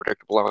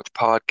Unpredictable Launch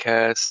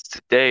podcast.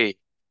 Today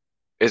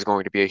is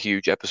going to be a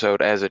huge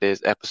episode as it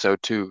is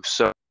episode two.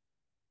 So,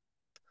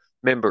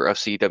 member of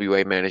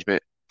CWA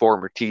management,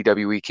 former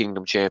TWE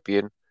Kingdom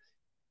champion,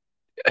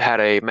 had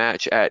a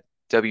match at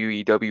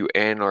WEW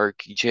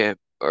Anarchy Champ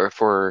or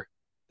for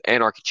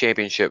Anarchy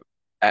Championship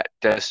at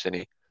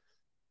Destiny,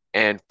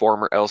 and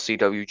former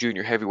LCW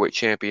Junior Heavyweight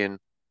champion.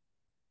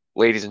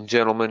 Ladies and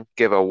gentlemen,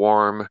 give a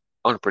warm,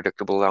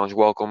 Unpredictable Lounge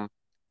welcome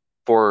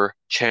for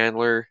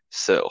Chandler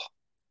Sill.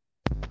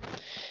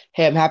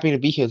 Hey, I'm happy to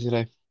be here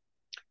today.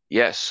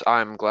 Yes,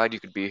 I'm glad you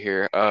could be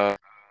here.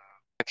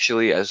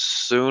 Actually, as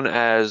soon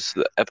as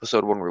the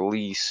episode one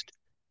released,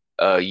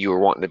 you were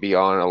wanting to be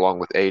on along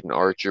with Aiden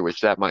Archer,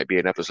 which that might be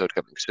an episode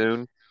coming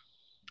soon.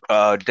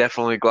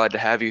 Definitely glad to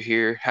have you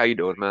here. How you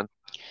doing, man?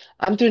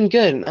 I'm doing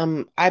good.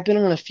 I've been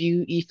on a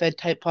few EFED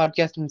type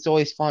podcasts and it's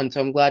always fun,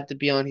 so I'm glad to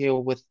be on here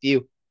with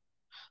you.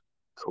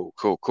 Cool,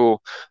 cool,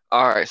 cool.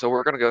 All right, so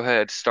we're gonna go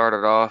ahead and start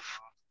it off.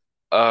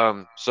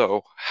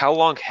 So how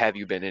long have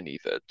you been in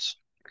EFEDs?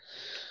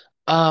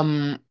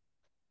 Um,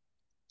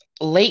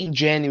 Late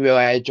January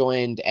I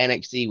joined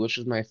NXT, which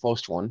was my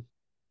first one.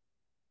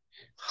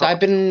 So Huh, I've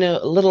been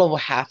a little over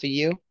half a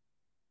year.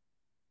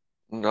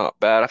 not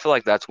bad. I feel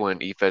like that's when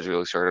EFEDs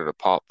really started to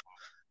pop,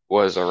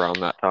 was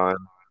around that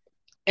time.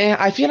 And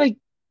I feel like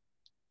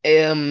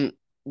um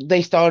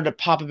they started to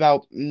pop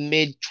about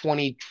mid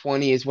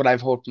 2020 is what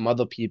I've heard from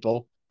other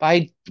people. But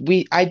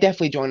I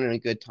definitely joined in a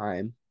good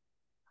time.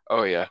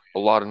 Oh yeah, a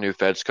lot of new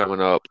feds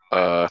coming up.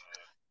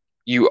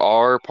 You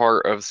are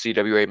part of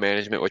CWA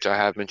management, which I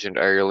have mentioned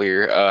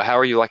earlier. How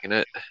are you liking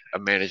it? A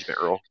management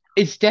role?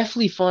 It's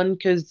definitely fun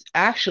because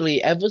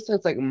actually, ever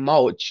since like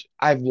March,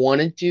 I've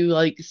wanted to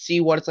like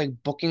see what it's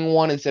like booking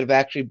one instead of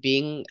actually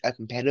being a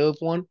competitive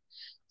one.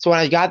 So when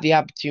I got the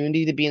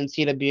opportunity to be in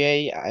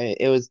CWA,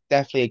 it was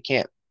definitely a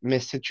can't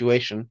miss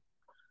situation.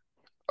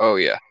 Oh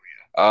yeah.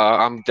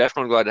 I'm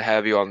definitely glad to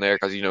have you on there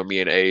because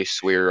me and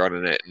Ace, we're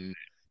running it, and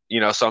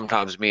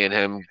sometimes me and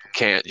him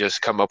can't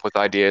just come up with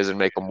ideas and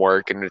make them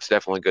work, and it's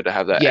definitely good to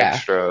have that Yeah,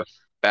 extra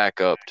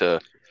backup to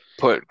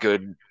put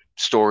good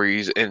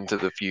stories into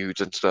the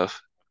feuds and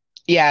stuff.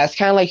 yeah, it's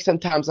kind of like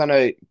sometimes on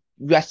a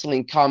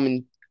wrestling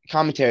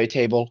commentary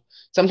table.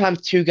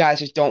 Sometimes two guys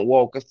just don't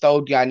work. A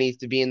third guy needs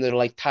to be in there to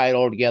like tie it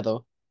all together.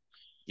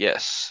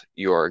 Yes,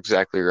 you are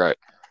exactly right.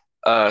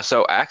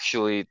 So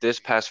actually, this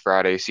past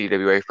Friday,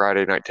 CWA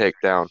Friday Night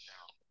Takedown,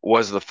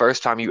 was the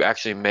first time you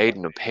actually made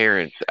an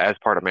appearance as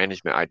part of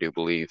management, I do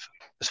believe,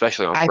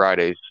 especially on I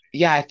Fridays.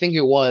 Yeah, I think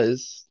it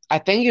was. I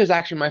think it was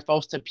actually my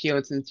first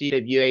appearance in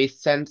CWA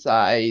since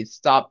I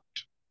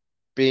stopped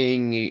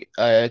being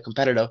a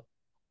competitor.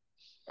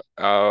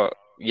 Uh,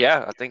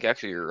 yeah, I think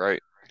actually you're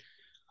right.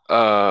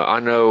 I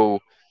know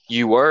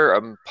you were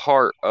a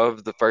part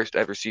of the first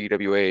ever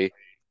CWA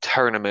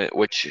tournament,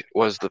 which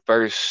was the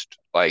first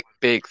like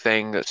big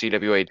thing that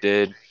CWA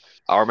did.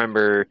 I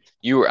remember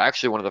you were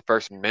actually one of the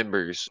first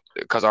members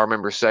because I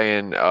remember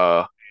saying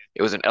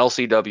it was an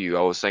LCW.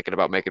 I was thinking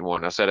about making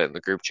one. I said it in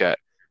the group chat,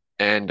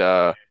 and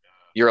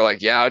you were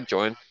like, "Yeah, I'd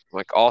join." I'm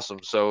like, awesome.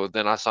 So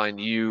then I signed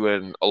you,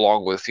 and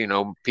along with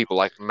people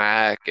like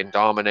Mac and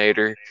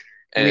Dominator,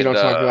 We and don't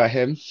talk about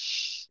him.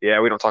 yeah,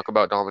 we don't talk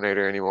about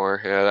Dominator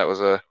anymore. Yeah, that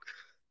was a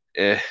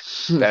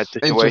bad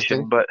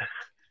situation, Interesting. but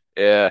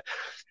yeah,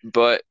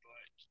 but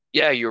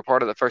yeah, you were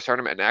part of the first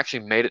tournament and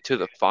actually made it to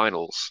the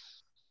finals,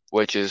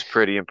 which is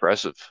pretty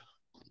impressive.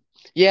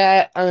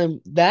 Yeah,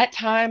 that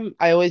time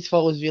I always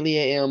felt was really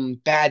a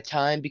bad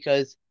time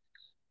because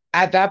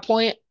at that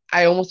point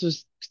I almost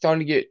was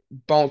starting to get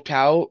bumped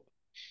out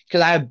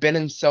because I have been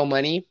in so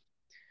many,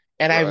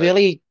 and Right.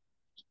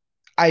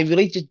 I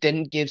really just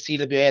didn't give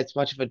CWA as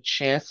much of a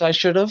chance as I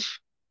should have.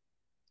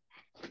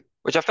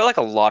 Which I feel like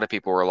a lot of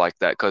people were like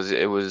that because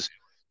it was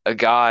a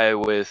guy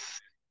with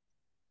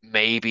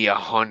maybe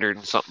 100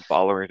 and something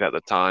followers at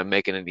the time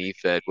making an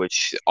E-Fed,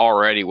 which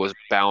already was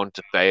bound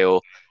to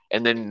fail.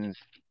 And then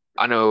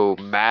I know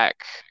Mac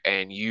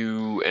and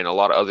you and a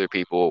lot of other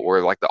people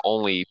were like the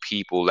only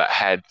people that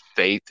had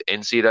faith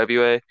in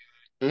CWA.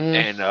 Hmm.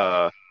 And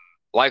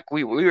like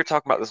we were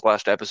talking about this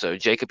last episode,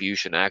 Jacob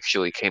Ushin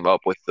actually came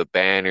up with the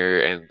banner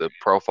and the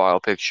profile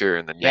picture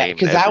and the Yeah, name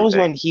and because that was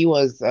everything. when he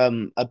was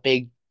a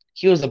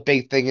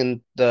big thing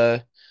in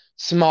the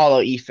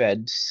smaller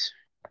E-Feds.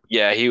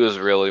 Yeah, he was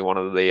really one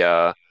of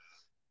the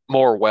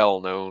more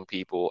well-known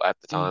people at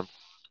the Mm. time.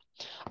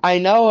 I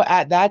know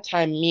at that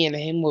time me and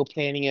him were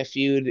planning a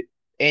feud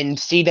in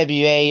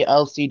CWA,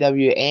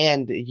 LCW,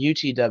 and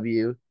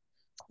UTW.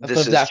 Of This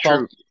course, is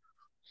true.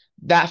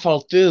 that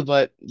fell through,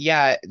 but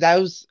yeah, that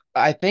was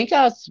I think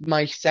that was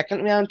my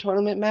second round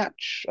tournament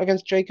match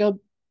against Jacob.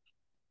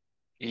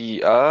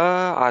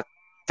 I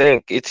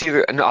think it's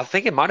either no, I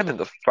think it might have been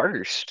the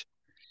first.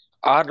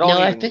 I No, don't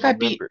even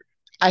remember.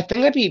 I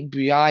think I beat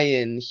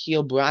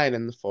Brian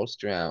in the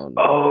first round.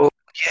 Oh,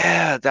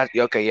 yeah, that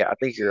okay, yeah, I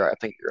think you're right. I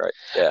think you're right.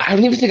 Yeah. I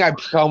don't even think I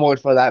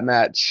promoted for that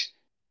match.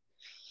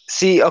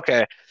 See,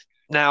 okay.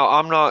 Now,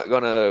 I'm not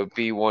gonna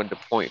be one to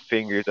point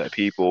fingers at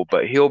people,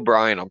 but Heel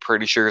Brian, I'm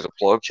pretty sure is a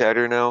plug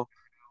chatter now.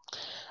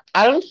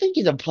 I don't think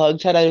he's a plug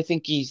chat. I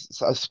think he's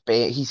a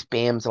spam. He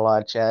spams a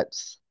lot of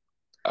chats.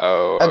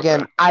 Oh, okay.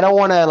 Again, I don't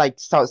want to like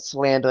start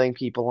slandering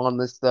people on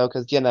this though,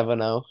 because you never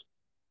know.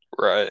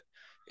 Right.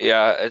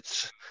 Yeah,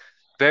 it's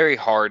very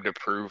hard to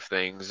prove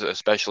things,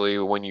 especially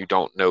when you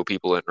don't know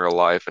people in real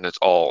life and it's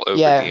all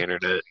over the Yeah,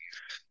 internet.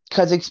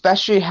 because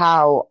especially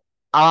how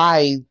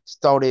I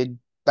started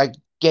like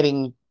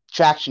getting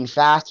traction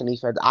fast, and he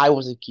said I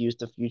was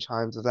accused a few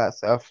times of that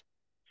stuff.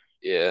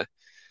 Yeah.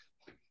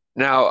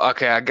 Now,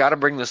 okay, I gotta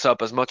bring this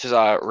up as much as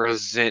I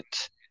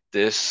resent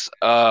this.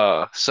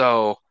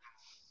 So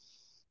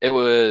it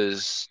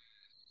was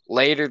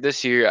later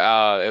this year.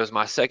 It was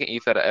my second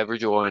EFED I ever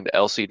joined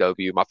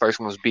LCW. My first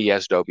one was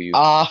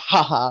BSW.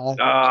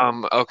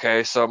 Ah,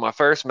 Okay, so my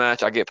first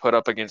match, I get put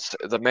up against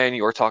the man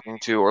you are talking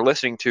to or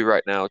listening to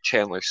right now,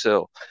 Chandler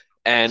Sill.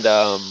 And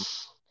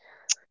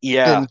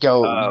yeah, didn't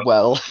go uh,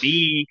 well.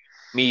 me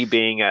me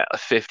being at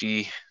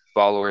 50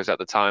 followers at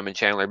the time, and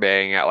Chandler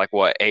being at like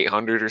what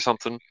 800 or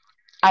something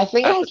I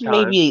think I at the was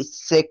time. maybe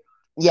six,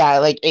 yeah,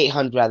 like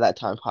 800 at that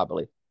time,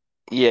 probably.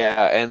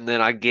 Yeah, and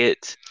then I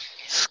get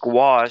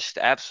squashed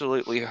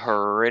absolutely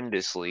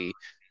horrendously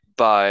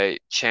by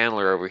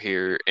Chandler over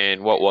here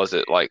in what was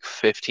it, like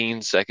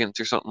 15 seconds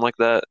or something like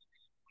that?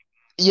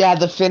 Yeah,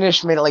 the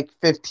finish made it like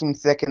 15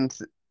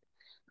 seconds.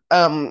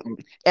 Um,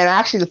 and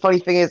actually, the funny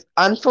thing is,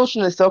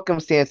 unfortunate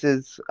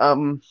circumstances.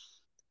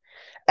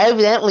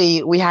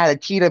 Evidently, we had a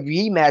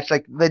TWE match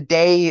like a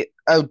day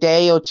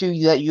or two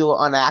that you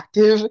were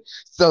inactive,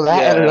 so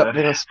that ended up Yeah.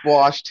 being a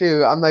squash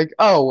too. I'm like,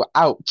 oh,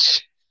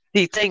 ouch.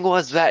 The thing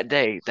was that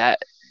day, that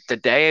the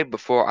day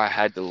before I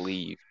had to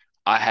leave,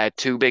 I had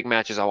two big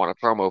matches I want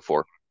to promo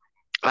for.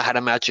 I had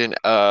a match in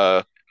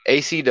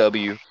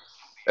ACW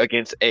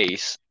against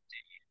Ace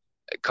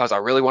because I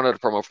really wanted to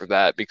promo for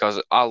that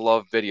because I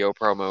love video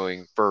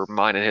promoing for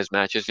mine and his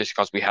matches just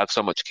because we have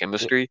so much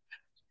chemistry.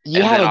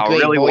 You And have then a I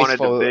great really voice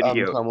wanted the for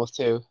video. promos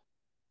too.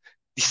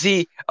 You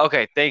see,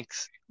 okay,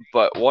 thanks.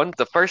 But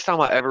the first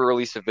time I ever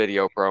released a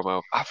video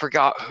promo, I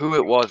forgot who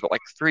it was, but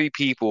like three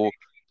people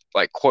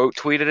like quote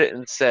tweeted it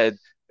and said,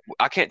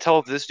 I can't tell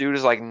if this dude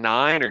is like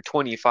 9 or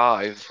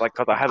 25, like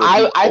because I have a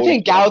deep I voice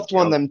think like, I was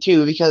one of them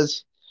too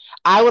because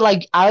I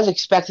was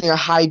expecting a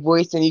high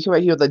voice and you come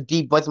right here with a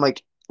deep voice. I'm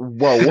like,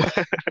 whoa,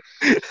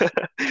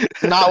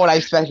 not what I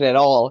expected at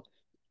all.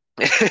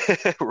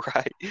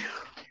 Right.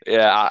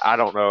 Yeah, I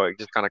don't know. It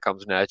just kind of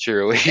comes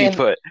naturally, And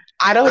but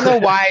I don't know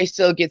why I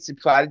still get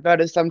surprised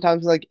about it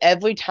sometimes. Like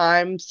every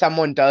time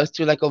someone does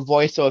do like a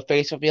voice or a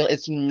face reveal,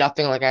 it's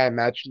nothing like I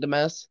imagined them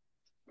as.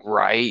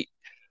 right.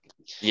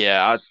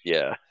 Yeah,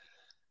 yeah.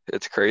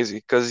 It's crazy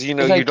because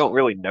It's you like, don't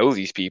really know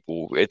these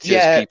people. It's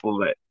just yeah, people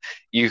that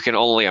you can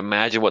only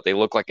imagine what they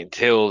look like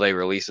until they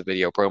release a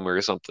video promo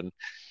or something.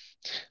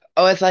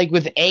 oh, it's like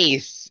with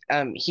Ace.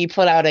 He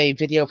put out a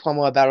video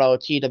promo about our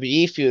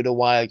TWE feud a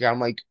while ago. I'm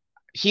like,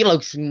 he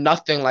looks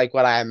nothing like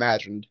what I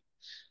imagined.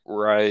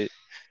 Right.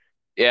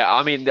 Yeah,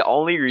 I mean the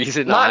only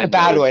reason Not in I a know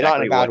bad way, not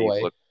in a exactly bad what he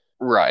way. looked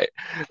right.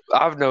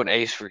 I've known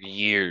Ace for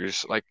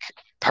years. Like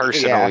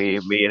Yeah. personally,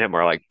 me and him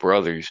are like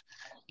brothers.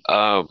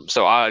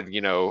 So I,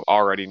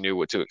 already knew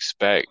what to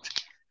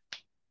expect.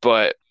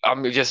 But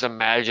I'm just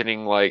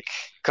imagining like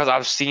because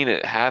I've seen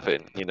it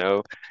happen.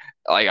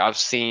 Like I've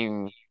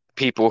seen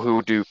people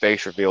who do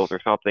face reveals or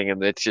something,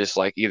 and it's just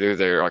like either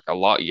they're like a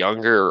lot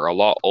younger or a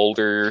lot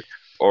older,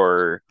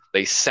 or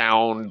they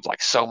sound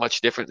like so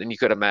much different than you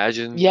could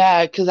imagine.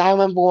 Yeah, because I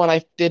remember when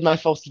I did my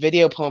first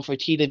video poem for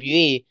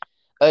TWE.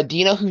 Do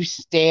you know who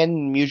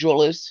Stan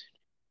Musial is?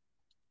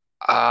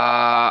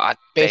 I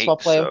Baseball think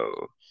player.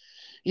 so.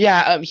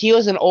 Yeah,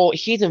 he's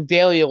a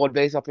very old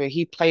baseball player.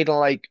 He played in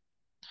like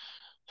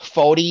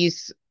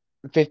 40s,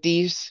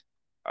 50s.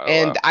 Oh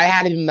And wow. I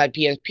had him in my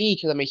PSP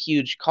because I'm a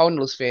huge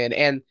Cardinals fan.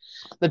 And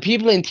the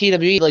people in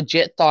TWE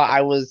legit thought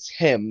I was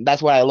him.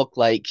 That's what I look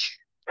like.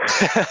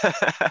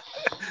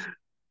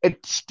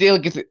 It still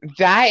gets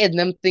that and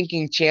them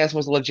thinking Chance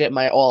was legit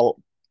my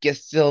all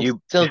gets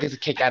You, still gets a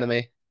kick out of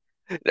me.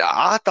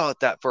 I thought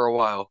that for a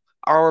while.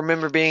 I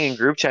remember being in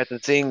group chats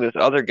and seeing this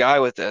other guy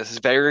with this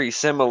very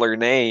similar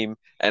name,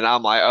 and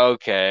I'm like,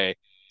 okay,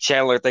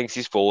 Chandler thinks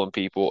he's fooling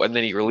people, and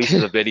then he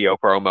releases a video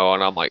promo,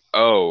 and I'm like,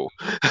 oh,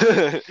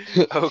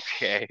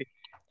 okay.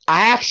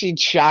 I actually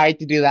tried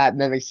to do that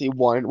in NXT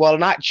one. Well,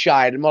 not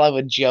tried, more of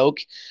a joke.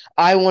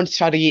 I once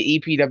tried to get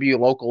EPW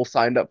local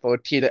signed up for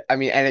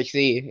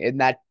NXT,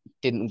 and that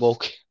didn't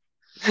work.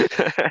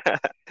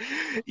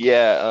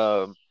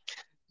 Yeah,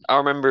 I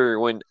remember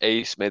when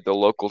Ace made the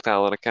local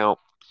talent account,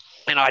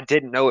 and I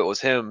didn't know it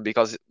was him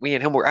because we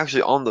and him were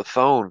actually on the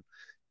phone.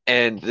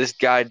 And this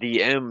guy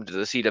DM'd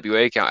the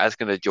CWA account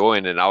asking to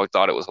join, and I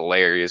thought it was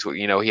hilarious.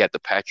 He had the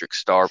Patrick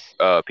Star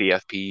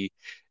PFP,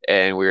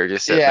 and we were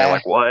just sitting there Yeah.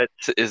 like, "What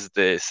is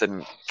this?"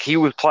 And he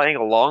was playing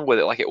along with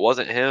it like it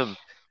wasn't him.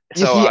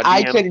 You So see, I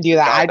I DM'd couldn't do the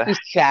that. guy I back,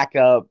 just crack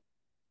up.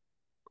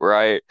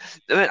 right?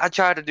 Then I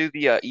tried to do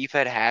the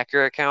EFED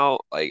hacker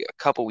account like a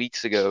couple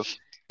weeks ago,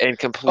 and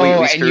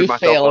Oh, completely and screwed you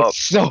myself failed up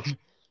so.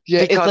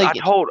 Yeah, it's because like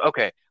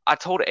I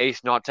told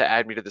Ace not to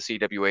add me to the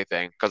CWA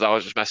thing because I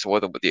was just messing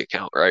with him with the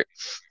account, right?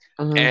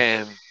 Hmm.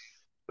 And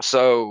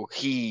so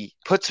he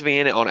puts me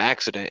in it on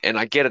accident, and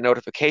I get a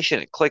notification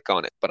and click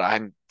on it. But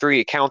I'm three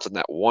accounts in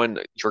that one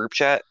group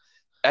chat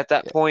at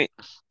that point.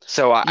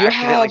 So I You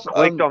accidentally have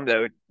clicked on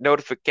the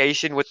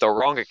notification with the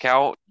wrong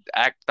account,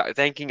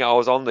 thinking I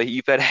was on the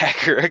eFed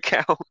hacker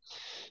account.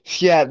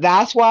 yeah,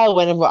 that's why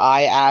whenever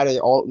I add an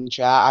alt in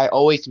chat, I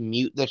always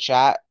mute the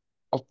chat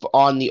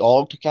on the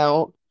alt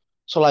account.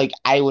 So like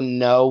I would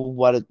know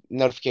what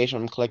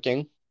notification I'm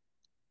clicking.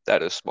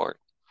 That is smart.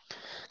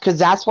 Because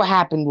that's what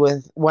happened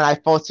with when I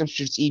first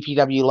introduced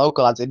EPW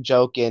local as a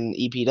joke in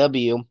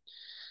EPW.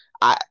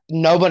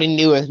 Nobody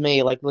knew it was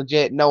me, like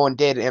legit, no one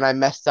did, and I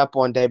messed up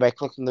one day by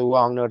clicking the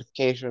wrong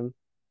notification.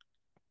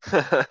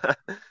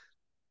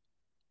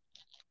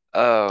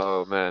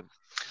 Oh man.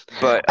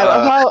 But I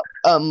love how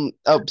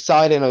oh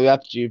sorry to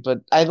interrupt you, but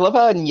I love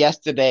how in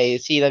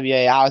yesterday's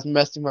CWA I was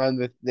messing around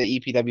with the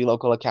EPW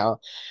local account,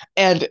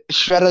 and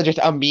Shredder just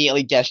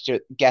immediately guessed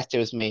it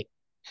was me.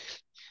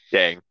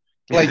 dang.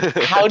 Like,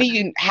 how do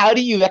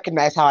you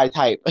recognize how I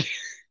type?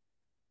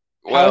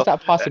 How is Well,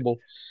 that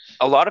possible?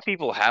 a lot of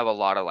people have a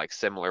lot of like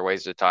similar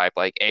ways to type.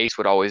 Like Ace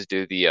would always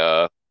do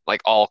the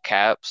like all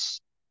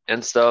caps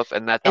and stuff,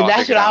 and that's how And I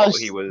figured out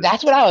he was.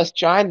 that's what I was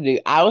trying to do.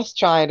 I was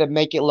trying to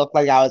make it look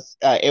like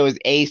it was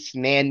Ace,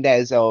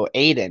 Nandez, or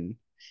Aiden.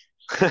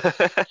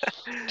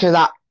 Cause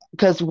I,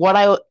 cause what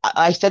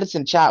I said this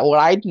in chat, what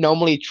I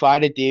normally try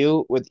to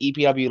do with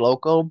EPW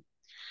local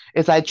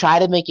is I try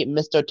to make it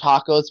Mr.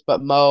 Tacos,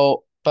 but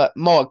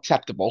more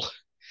acceptable.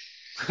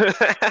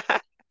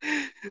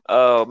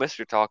 Oh,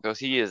 Mr. Tacos,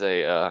 he is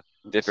a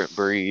different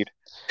breed.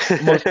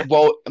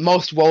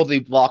 Most worldly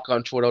block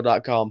on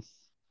Twitter.com.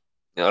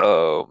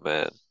 Oh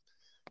man.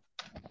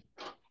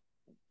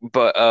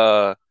 But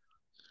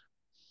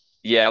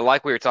yeah,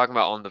 like we were talking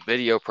about on the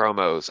video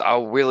promos,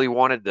 I really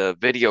wanted the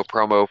video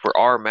promo for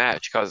our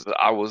match because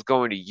I was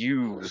going to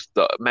use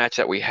the match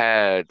that we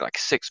had like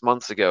 6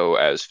 months ago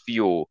as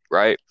fuel,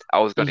 right? I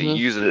was going to Hmm.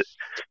 use it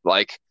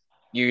like,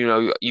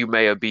 you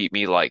may have beat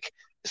me like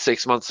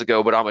 6 months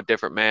ago, but I'm a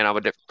different man. I'm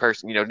a different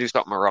person, do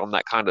something around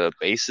that kind of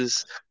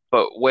basis.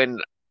 But when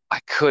I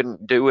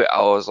couldn't do it,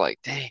 I was like,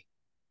 dang,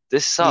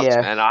 this sucks,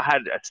 Yeah, man. I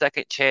had a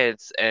second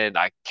chance and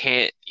I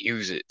can't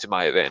use it to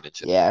my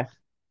advantage. And yeah,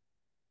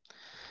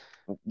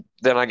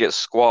 then I get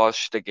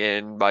squashed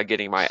again by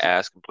getting my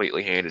ass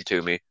completely handed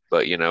to me.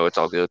 But it's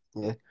all good.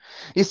 yeah.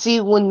 You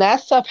see, when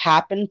that stuff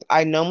happens,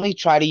 I normally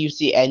try to use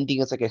the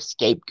ending as like a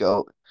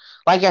scapegoat.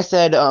 Like I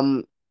said,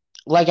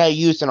 like I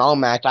used in all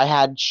match, I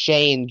had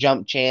Shane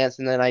jump chance,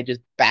 and then I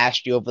just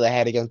bashed you over the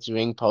head against the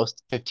ring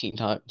post 15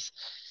 times.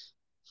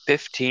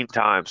 15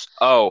 times.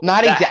 Oh,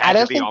 Not that exact. I had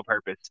to don't be think. on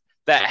purpose.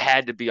 That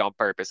had to be on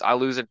purpose. I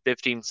lose in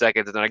 15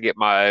 seconds and then I get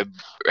my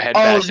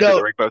head Oh bashed into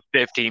the no, ring post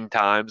 15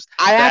 times.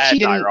 I actually That's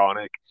didn't.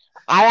 ironic.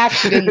 I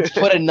actually didn't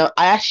put a no.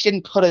 I actually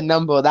didn't put a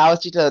number. That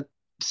was just a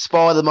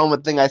spur of the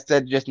moment thing I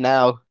said just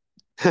now.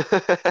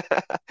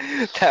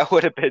 That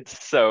would have been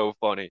so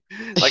funny.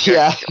 Like a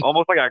Yeah,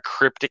 almost like a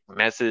cryptic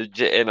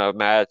message in a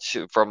match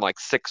from like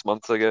 6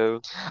 months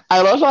ago.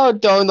 I love how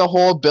during the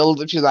whole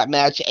build to that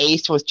match,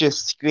 Ace was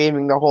just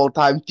screaming the whole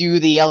time, "Do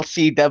the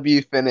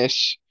LCW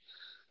finish."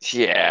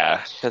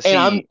 Yeah, because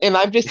And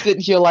I'm just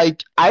sitting here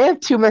like I have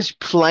too much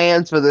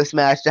plans for this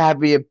match to have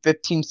me a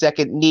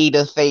 15-second knee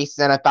to face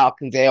and a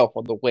Falcon's Ale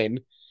for the win.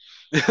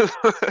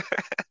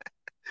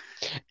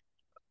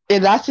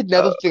 And that's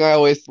another uh, thing I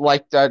always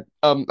liked at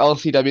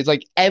LCW. It's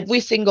like every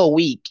single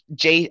week,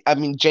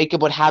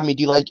 Jacob would have me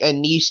do like a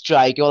knee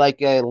strike or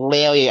like a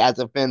lariat as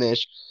a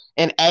finish,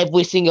 and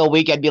every single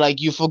week I'd be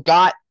like, "You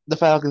forgot the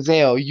Falcon's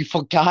Arrow. You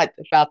forgot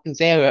the Falcon's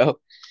Arrow."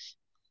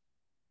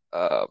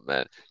 oh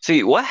man.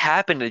 See, what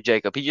happened to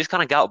Jacob? He just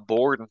kind of got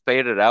bored and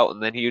faded out,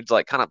 and then he was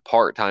like kind of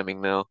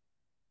part-timing now.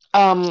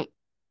 Um,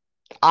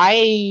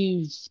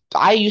 I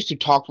I used to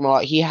talk to him a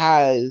lot. He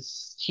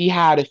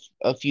had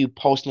a few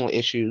personal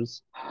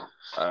issues,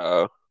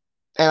 Uh,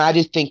 and I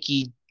just think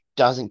he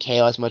doesn't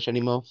care as much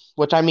anymore.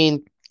 Which I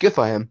mean, good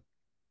for him.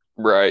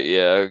 right,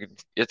 yeah.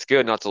 It's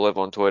good not to live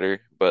on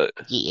Twitter, but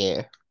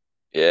Yeah,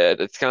 yeah,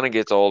 it kind of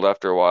gets old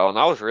after a while. And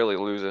I was really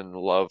losing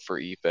love for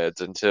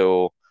eFeds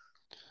until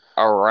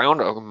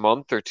around a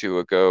month or two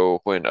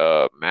ago when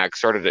Max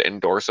started to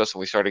endorse us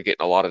and we started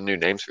getting a lot of new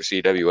names for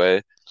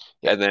CWA.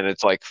 yeah, And then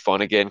it's like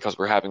fun again because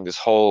we're having this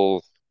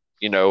whole,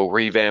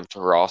 revamped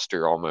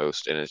roster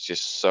almost, and it's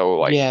just so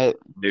like yeah.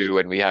 new,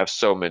 and we have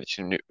so much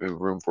new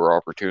room for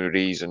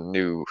opportunities and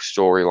new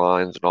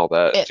storylines and all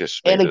that. It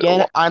just And made it a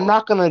again, lot I'm more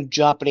not gonna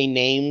drop any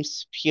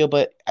names here,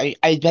 but I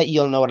bet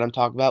you'll know what I'm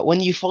talking about. When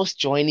you first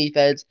join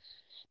eFeds,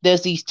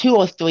 there's these two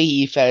or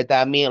three eFeds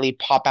that immediately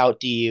pop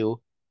out to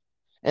you,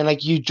 and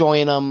like you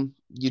join them,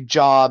 you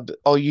job,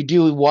 or you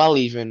do well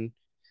even.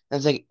 And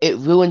it's like it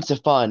ruins the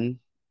fun,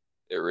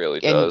 fun. It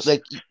really and does.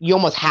 like you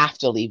almost have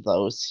to leave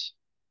those.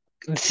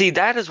 See,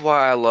 that is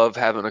why I love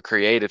having a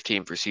creative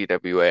team for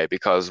CWA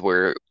because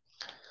we're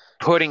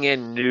putting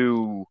in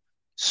new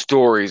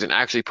stories and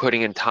actually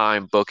putting in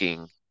time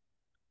booking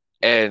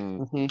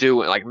and Hmm.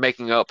 doing like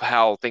making up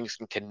how things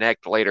can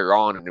connect later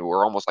on, and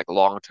we're almost like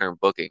long-term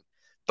booking.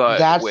 But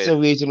That's with the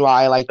reason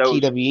why I like those,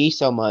 PWE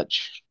so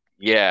much.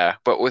 yeah,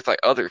 but with like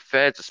other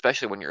feds,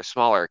 especially when you're a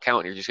smaller account,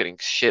 and you're just getting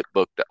shit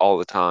booked all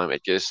the time.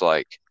 It just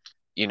like,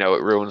 it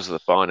ruins the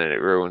fun and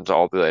it ruins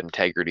all the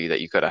integrity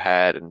that you could have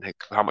had and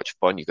how much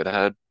fun you could have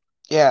had.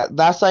 Yeah,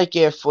 that's like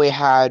if we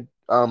had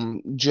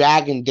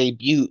Dragon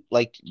debut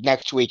like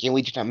next week and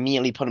we just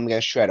immediately put him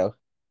against Shredder.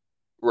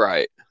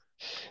 Right.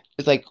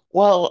 It's like,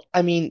 well,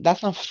 I mean,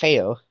 that's not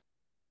fair.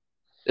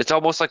 It's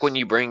almost like when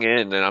you bring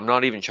in, and I'm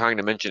not even trying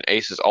to mention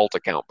Ace's alt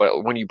account,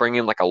 but when you bring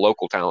in like a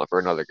local talent for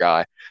another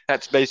guy,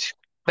 that's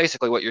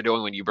basically what you're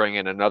doing when you bring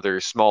in another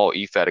small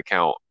EFED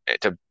account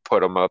to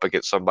put them up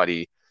against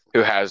somebody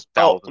who has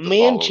Oh, thousands of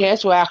me and followers.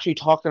 Chance were actually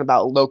talking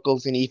about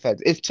locals and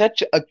EFEDs. It's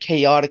such a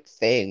chaotic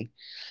thing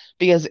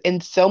because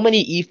in so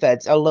many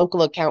EFEDs, a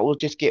local account will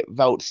just get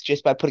votes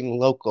just by putting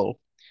local.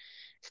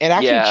 And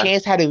actually, Yeah,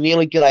 Chance had a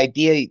really good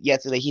idea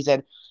yesterday. He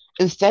said,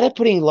 instead of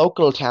putting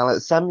local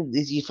talent, some of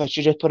these EFEDs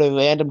should just put a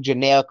random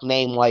generic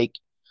name like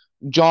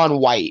John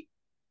White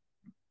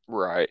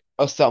right.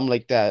 or something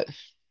like that.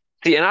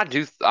 See, and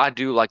I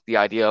do like the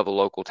idea of a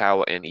local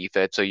talent in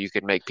EFED so you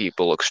can make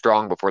people look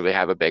strong before they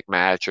have a big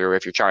match or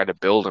if you're trying to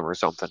build them or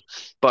something.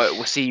 But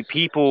we see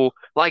people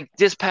like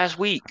this past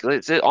week,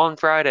 on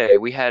Friday,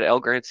 we had El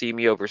Gran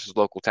Simio versus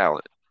local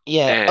talent.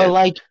 Yeah, And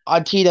like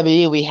on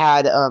TWE, we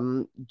had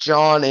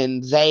John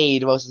and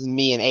Zayd versus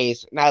me and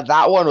Ace. Now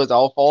that one was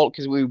our fault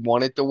because we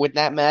wanted to win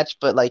that match,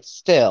 but like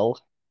still,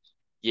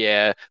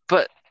 yeah,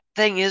 but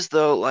thing is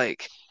though,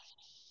 like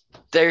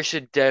there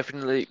should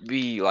definitely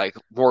be like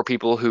more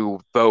people who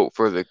vote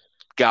for the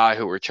guy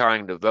who we're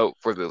trying to vote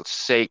for the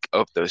sake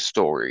of the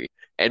story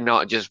and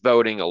not just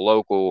voting a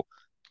local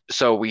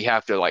so we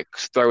have to like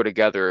throw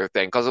together a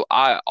thing because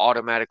I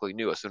automatically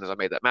knew as soon as I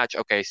made that match,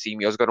 okay,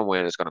 Semio's going to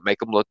win. It's going to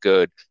make him look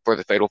good for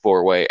the Fatal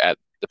Four Way at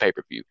the pay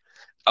per view.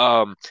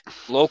 Um,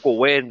 Local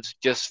wins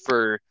just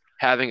for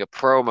having a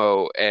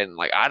promo, and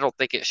like I don't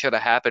think it should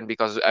have happened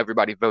because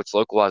everybody votes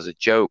local as a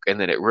joke, and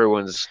then it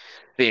ruins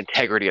the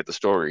integrity of the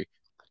story.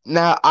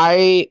 now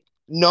I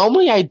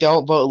normally I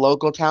don't vote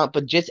local talent,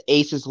 but just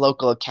Ace's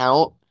local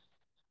account,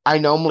 I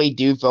normally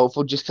do vote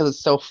for just because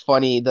it's so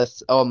funny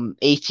this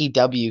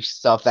ACW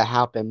stuff that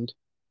happened.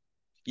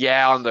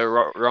 Yeah, on the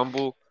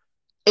Rumble.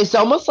 It's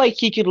almost like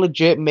he could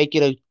legit make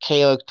it a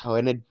character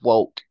and it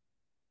woke.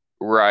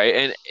 Right.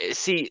 And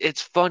see,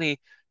 it's funny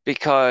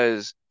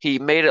because he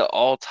made it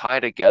all tie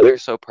together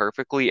so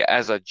perfectly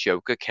as a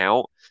joke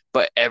account,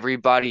 but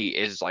everybody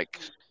is like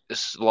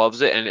just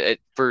loves it and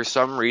it for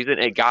some reason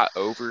it got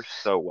over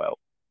so well.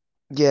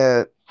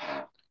 Yeah,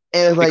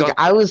 and it's like Because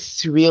I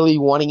was really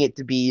wanting it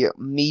to be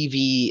me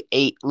v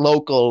eight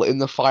local in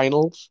the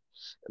final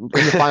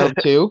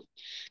two,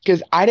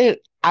 because I didn't.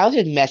 I was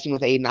just messing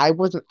with Aiden. I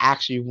wasn't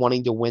actually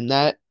wanting to win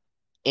that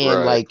and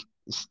right. like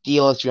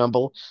steal his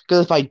rumble.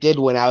 Because if I did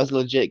win, I was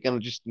legit gonna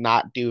just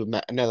not do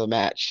another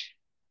match.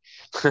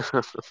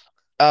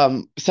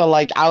 So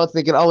like I was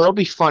thinking, oh, it'll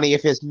be funny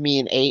if it's me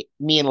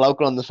and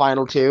local in the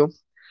final two.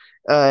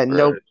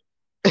 Nope.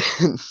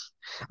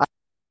 Right.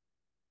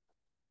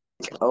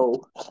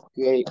 Oh,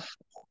 great.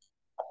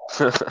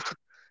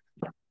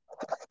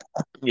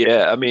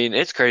 Yeah, I mean,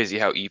 it's crazy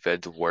how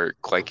e-feds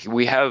work. Like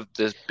we have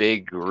this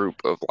big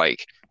group of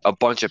like a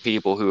bunch of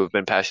people who have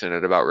been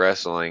passionate about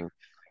wrestling.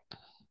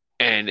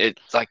 And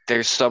it's like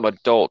there's some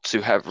adults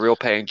who have real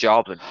paying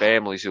jobs and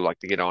families who like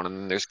to get on, and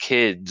then there's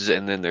kids,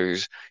 and then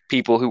there's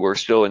people who are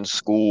still in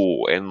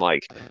school and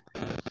like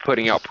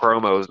putting out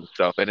promos and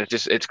stuff. And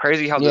it's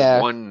crazy how this Yeah,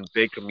 one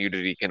big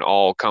community can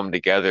all come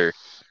together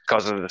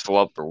because of this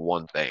love for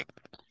one thing.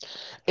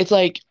 it's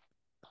like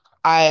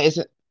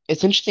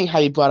it's interesting how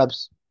you brought up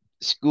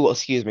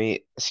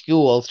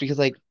schools because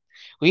like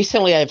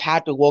recently I've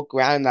had to walk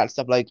around and that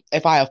stuff. Like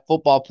if I have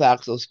football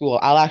practice at school,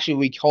 I'll actually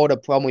record a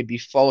promo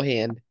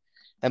beforehand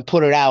and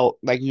put it out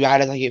like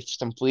right as I get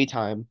some free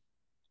time.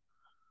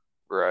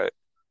 Right.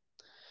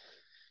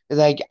 It's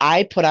like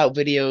I put out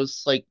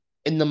videos like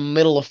in the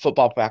middle of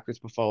football practice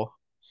before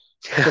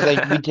because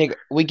like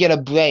we get a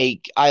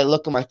break. I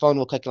look at my phone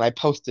real quick and I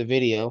post the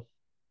video.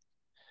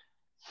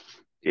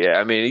 Yeah,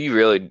 I mean,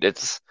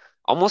 it's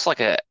almost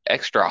like an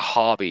extra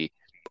hobby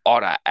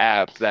on an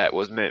app that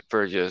was meant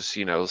for just,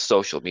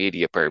 social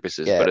media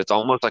purposes, Yeah, but it's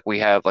almost like we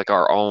have like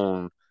our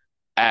own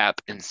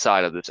app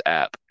inside of this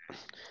app.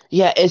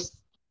 yeah.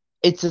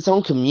 It's its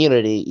own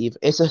community.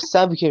 It's a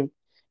sub.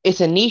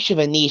 It's a niche of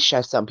a niche,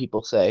 as some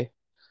people say.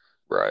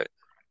 Right.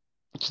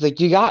 It's like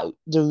you got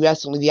the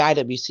wrestling, the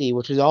IWC,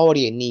 which is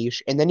already a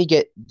niche, and then you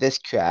get this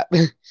crap.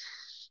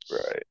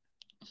 Right.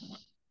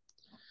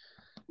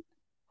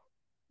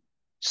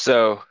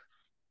 So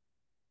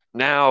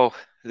now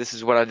this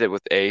is what I did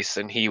with Ace,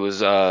 and he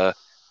was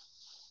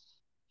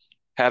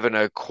having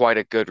a quite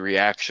a good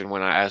reaction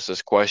when I asked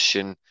this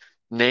question.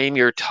 Name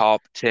your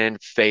top 10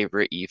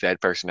 favorite EFED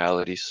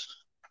personalities.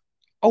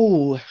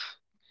 Oh,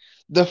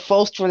 the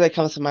first one that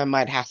comes to my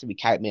mind has to be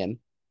Kite Man.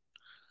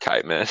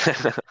 Kite Man.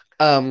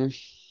 Um,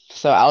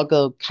 so I'll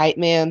go Kite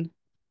Man.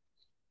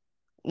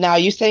 Now, are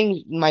you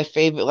saying my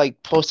favorite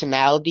like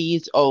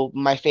personalities or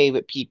my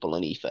favorite people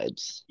in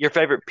eFeds? Your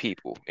favorite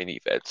people in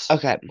eFeds.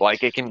 Okay,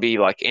 Like it can be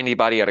like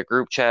anybody at a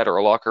group chat or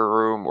a locker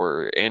room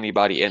or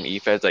anybody in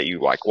eFeds that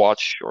you like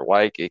watch or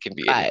like. It can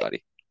be I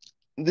anybody.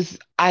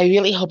 I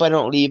really hope I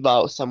don't leave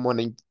out someone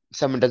and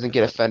someone doesn't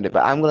get offended,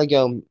 but I'm gonna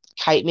go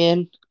Kite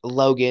Man,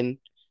 Logan,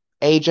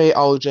 AJ,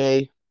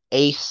 OJ,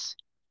 Ace,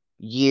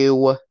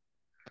 you,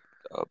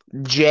 Uh,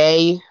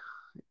 Jay,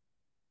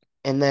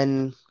 and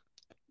then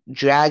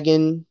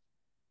Dragon,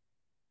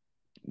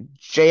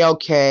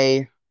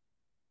 JLK,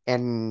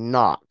 and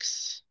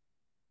Knox.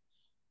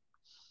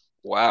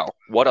 wow,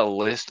 what a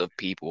list of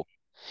people.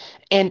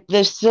 And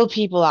there's still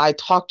people I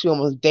talk to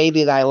almost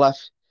daily that I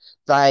left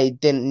that I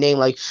didn't name,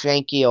 like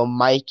Frankie or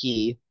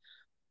Mikey.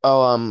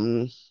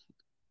 Oh,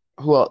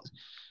 who else?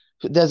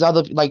 There's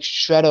other like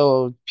Shredder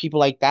or people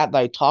like that that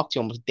I talk to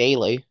almost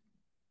daily.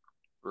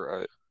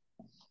 Right.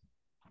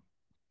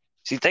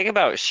 See, think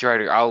about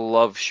Shredder. I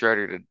love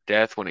Shredder to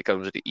death when it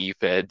comes to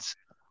eFeds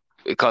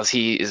because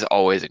he is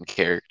always in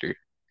character.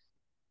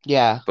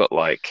 Yeah. But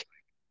like,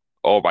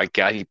 oh my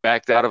God, he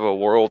backed out of a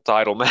world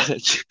title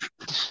match.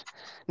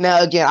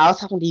 Now again, I was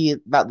talking to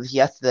you about this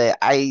yesterday.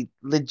 I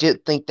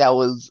legit think that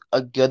was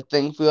a good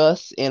thing for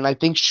us, and I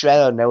think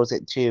Shredder knows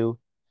it too.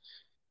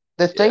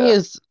 The thing Yeah,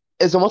 is,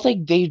 it's almost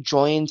like they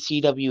joined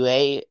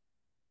CWA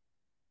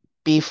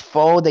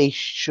before they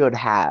should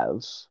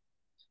have.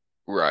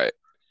 right.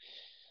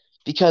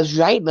 Because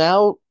right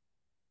now,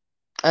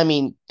 I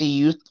mean, do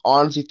you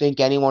honestly think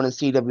anyone in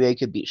CWA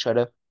could beat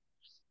Shredder?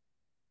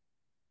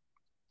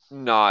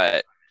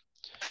 Not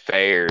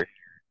fair.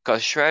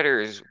 Because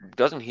Shredder is,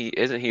 doesn't he,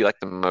 isn't he like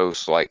the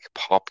most like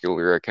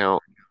popular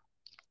account?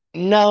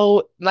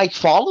 No, like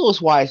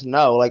followers wise,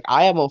 no. Like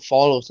I have more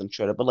followers than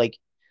Shredder, but like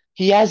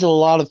he has a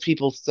lot of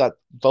people that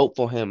vote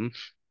for him.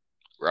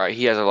 Right.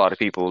 He has a lot of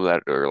people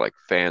that are like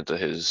fans of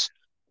his,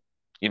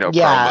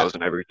 Yeah, promos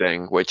and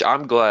everything, which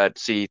I'm glad.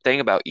 See, thing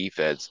about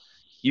eFeds,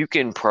 you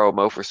can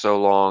promo for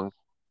so long,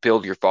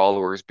 build your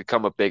followers,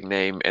 become a big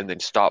name, and then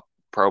stop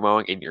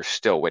promoing, and you're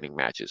still winning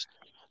matches.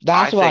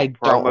 I that's what I think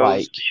don't promos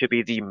like. should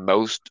be the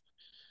most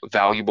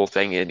valuable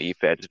thing in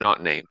eFeds,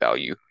 not name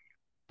value.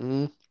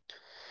 Mm.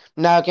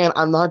 Now again,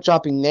 I'm not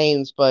dropping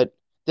names, but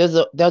there's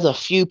a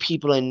few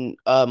people in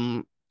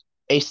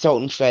a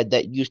certain Fed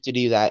that used to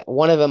do that.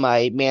 One of them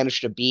I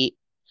managed to beat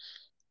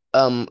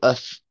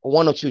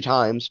one or two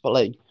times, but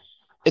like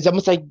it's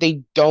almost like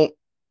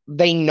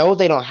they know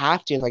they don't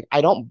have to. It's like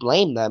I don't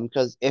blame them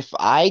because if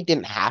I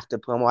didn't have to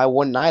promo, I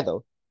wouldn't either.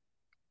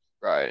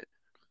 Right.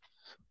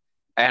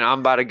 And I'm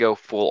about to go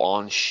full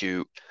on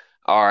shoot.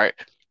 All right.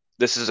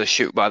 This is a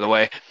shoot, by the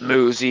way.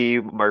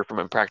 Moosey, Murph from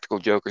Impractical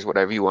Jokers,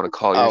 whatever you want to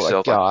call Oh my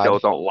yourself. I still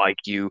God. don't like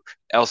you.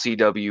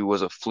 LCW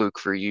was a fluke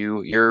for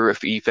you. Your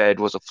EFED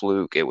was a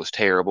fluke. It was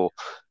terrible.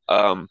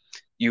 Um,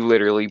 you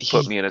literally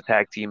put He me in a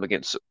tag team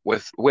against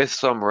with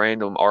some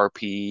random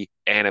RP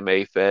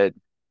anime fed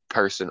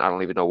person. I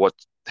don't even know what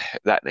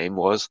that name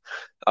was.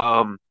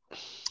 Um,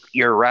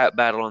 your rap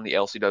battle in the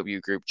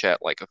LCW group chat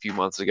like a few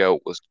months ago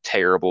was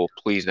terrible.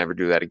 Please never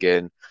do that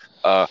again.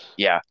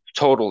 Yeah,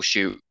 total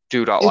shoot.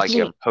 Do not it's like just,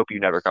 him. Hope you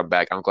never come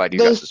back. I'm glad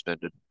you got there's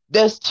suspended.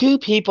 there's two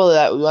people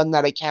that run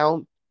that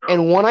account,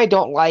 and one I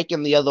don't like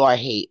and the other I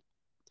hate.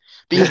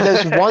 Because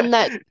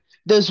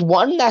there's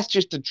one that's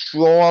just a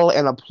troll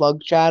and a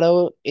plug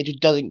shadow. It just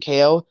doesn't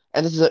care.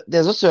 And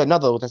there's also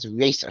another that's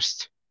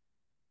racist.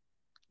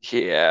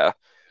 Yeah.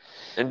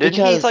 And didn't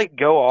he Because like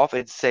go off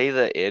and say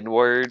the N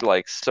word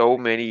like so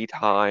many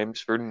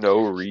times for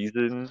no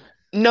reason?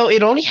 no,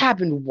 it only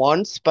happened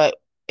once, but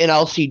in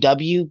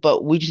LCW.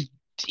 But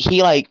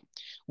he like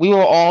we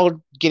were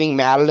all getting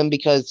mad at him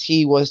because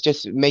he was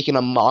just making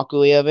a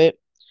mockery of it.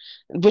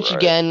 Which Right.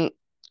 again,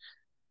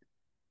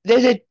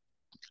 there's a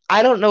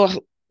I don't know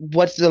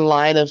what's the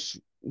line of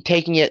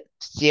taking it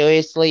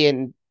seriously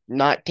and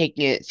not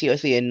taking it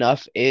seriously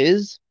enough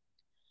is,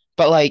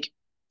 but like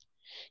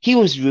he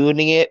was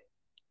ruining it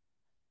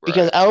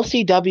because Right.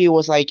 LCW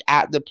was like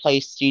at the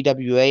place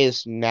CWA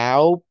is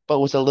now, but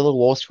with a little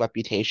worse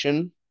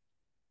reputation.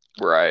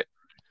 Right.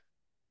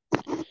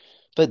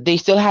 But they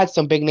still had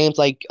some big names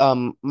like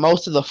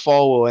most of the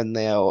four were in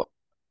there.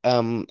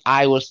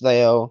 I was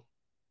there,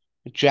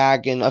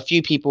 Dragon, a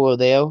few people were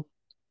there,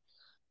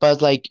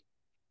 but like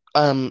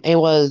it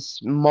was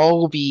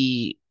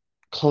Moby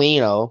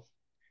Cleano,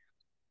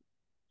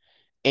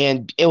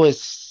 and it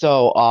was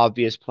so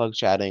obvious plug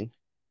chatting.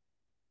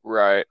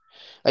 Right.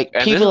 Like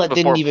And this people is that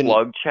didn't before even.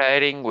 plug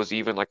chatting was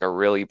even like a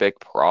really big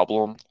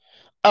problem,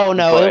 Oh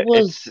no, but it it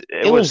was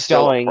was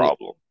still a going.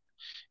 problem.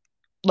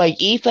 Like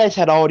eFeds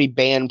had already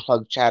banned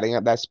plug chatting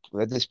at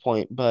this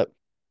point, but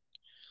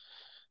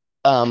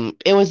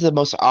it was the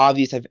most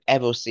obvious I've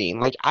ever seen.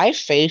 Like I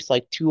faced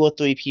like two or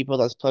three people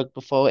that's plugged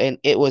before, and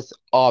it was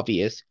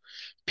obvious.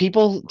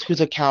 People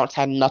whose accounts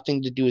had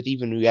nothing to do with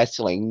even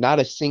wrestling, not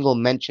a single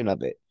mention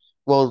of it.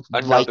 Well,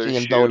 Another liking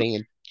and shoot.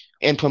 voting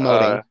and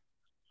Uh, promoting.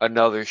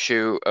 Another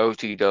shoe,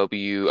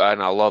 OTW,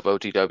 and I love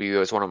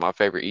OTW. It's one of my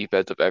favorite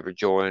e-feds I've ever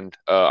joined.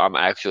 I'm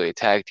actually a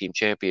tag team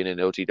champion in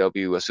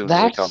OTW as soon as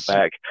they come That's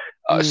back.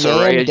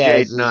 Soraya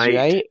Jade Nandez's, Knight,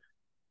 right?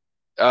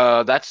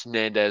 that's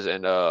Nandez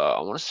and I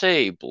want to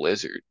say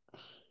Blizzard.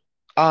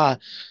 Uh,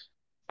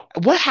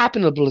 what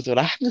happened to Blizzard?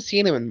 I haven't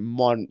seen him in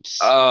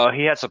months.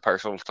 He had some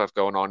personal stuff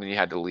going on and he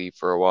had to leave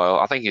for a while.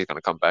 I think he's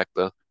gonna come back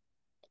though.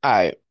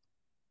 I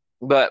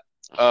But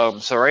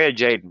Soraya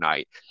Jade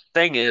Knight.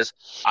 Thing is,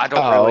 I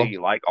don't oh really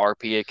like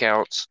RP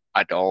accounts.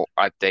 I don't.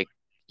 I think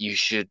you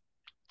should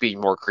be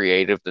more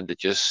creative than to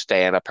just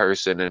stand a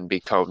person and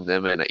become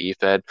them in an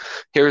E-Fed.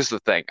 Here's the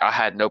thing. I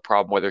had no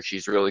problem with her.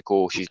 She's really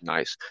cool. She's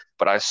nice.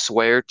 But I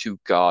swear to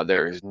God,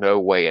 there is no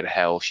way in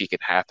hell she can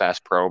half-ass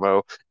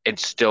promo and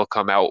still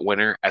come out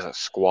winner as a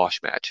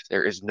squash match.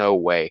 There is no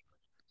way.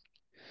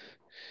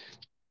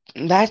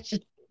 that's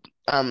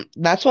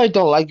that's why I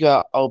don't like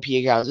OP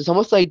accounts. It's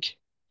almost like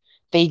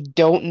they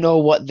don't know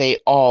what they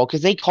are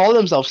because they call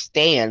themselves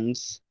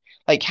stands.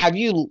 Like,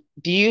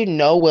 do you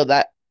know where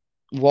that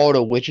word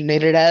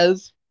originated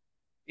as?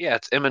 Yeah,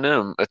 it's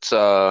Eminem. It's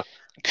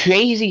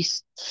Crazy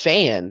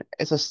fan.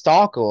 It's a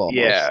stalker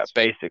yeah, almost.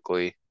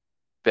 basically.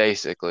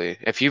 Basically,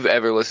 if you've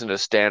ever listened to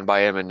Stand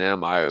by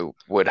Eminem, I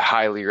would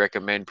highly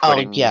recommend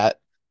Oh putting yeah,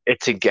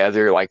 it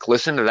together. Like,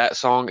 listen to that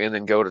song and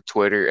then go to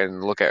Twitter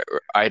and look at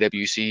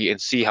IWC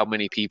and see how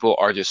many people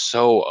are just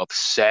so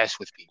obsessed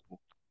with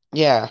people.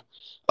 yeah.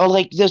 Or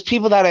like there's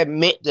people that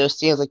admit those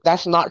things. Like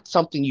that's not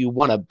something you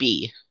want to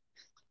be.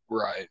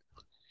 Right.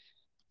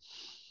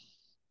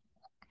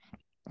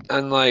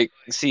 And like,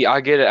 see,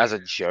 I get it as a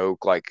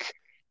joke. Like,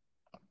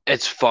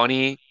 it's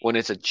funny when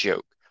it's a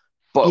joke.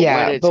 But when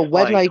Yeah, it's but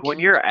when like, like when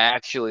you're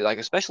actually like,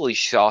 especially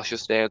Sasha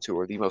stans who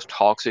are the most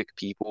toxic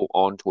people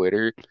on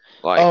Twitter,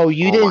 like, oh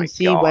oh my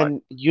God.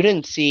 you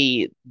didn't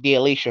see the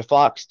Alicia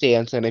Fox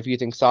stance, and if you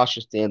think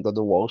Sasha stands are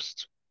the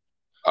worst.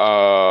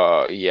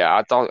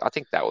 Yeah, I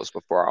think that was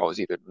before I was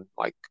even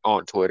like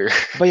on Twitter.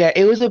 But yeah,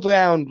 it was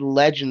around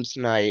Legends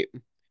Night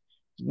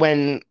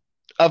when,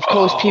 of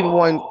course,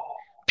 Oh,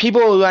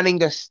 people were running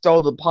to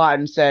stir the pot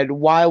and said,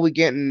 "Why are we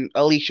getting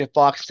Alicia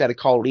Fox instead of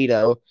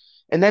Carlito?"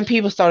 And then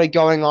people started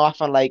going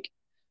off on like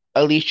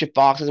Alicia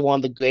Fox is one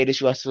of the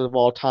greatest wrestlers of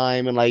all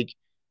time, and like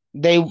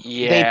they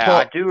yeah,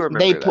 I do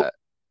they remember put that.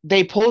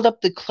 they pulled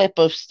up the clip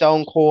of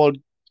Stone Cold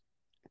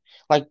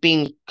like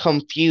being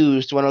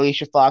confused when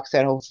Alicia Fox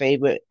said her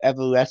favorite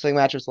ever wrestling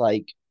match was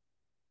like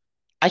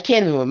I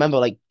can't even remember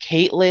like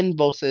Caitlyn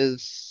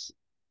versus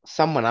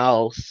someone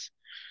else.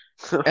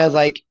 And it's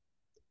like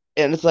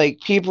and it's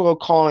like people are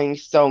calling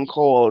Stone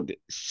Cold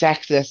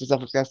sexist and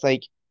stuff like that. It's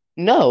like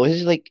no, it's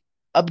just like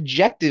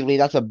objectively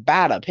that's a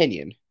bad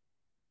opinion.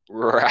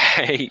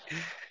 Right.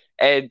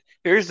 And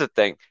here's the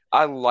thing.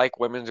 I like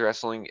women's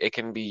wrestling. It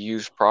can be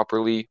used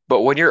properly,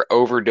 but when you're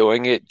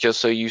overdoing it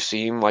just so you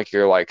seem like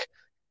you're like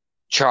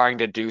trying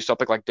to do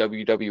something like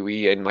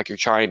WWE and like you're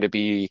trying to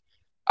be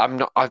I'm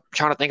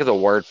trying to think of the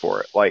word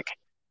for it. Like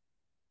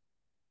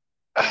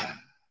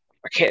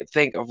I can't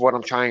think of what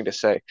I'm trying to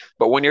say.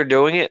 But when you're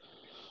doing it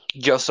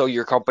just so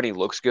your company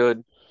looks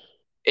good,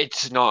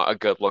 it's not a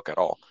good look at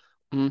all.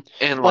 Mhm.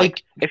 And like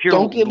Like if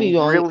don't you're get me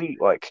wrong, really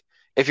like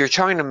if you're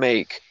trying to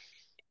make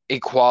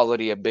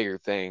equality a bigger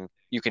thing,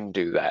 you can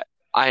do that.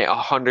 I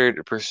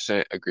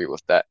 100% agree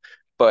with that.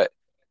 But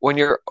when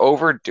you're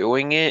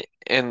overdoing it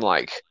and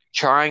like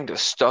trying to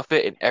stuff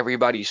it in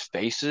everybody's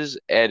faces,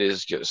 it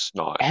is just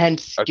not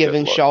hence a good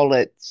giving look.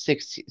 Charlotte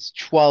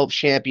 12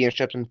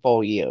 championships in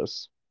 4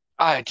 years.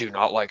 I do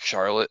not like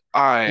Charlotte.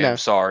 I am No.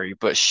 sorry,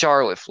 but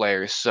Charlotte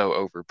Flair is so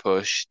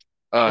overpushed.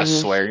 I Hmm.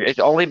 swear. It's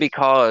only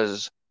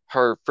because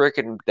her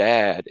freaking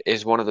dad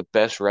is one of the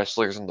best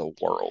wrestlers in the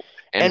world.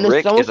 And And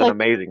it's Rick is almost an like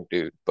amazing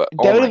dude, but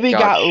oh my WWE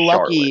God, got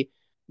Charlotte. lucky.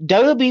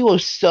 WWE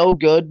was so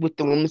good with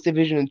the women's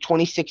division in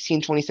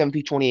 2016,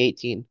 2017,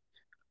 2018.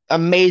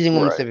 Amazing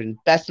women's Right. division,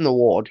 best in the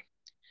world.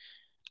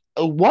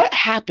 What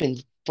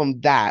happened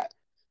from that?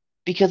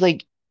 Because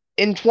like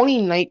in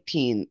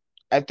 2019,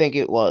 I think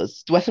it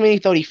was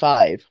WrestleMania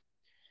 35,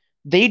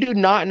 they do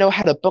not know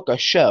how to book a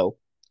show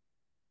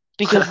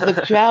because the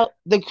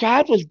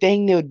crowd was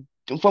dang near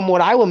from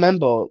what I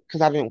remember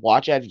because I didn't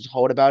watch it, I just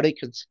heard about it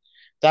because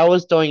that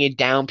was during a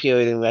down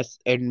period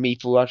in me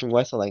for watching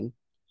wrestling.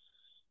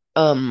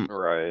 Um,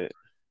 Right.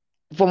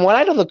 from what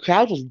I know, the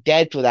crowd was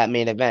dead for that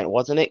main event,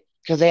 wasn't it?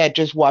 Because they had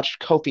just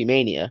watched Kofi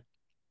Mania.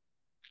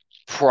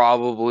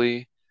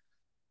 Probably.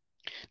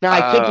 Now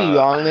I could be Uh,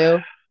 wrong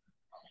though.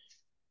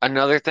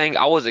 Another thing,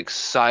 I was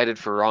excited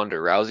for Ronda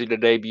Rousey to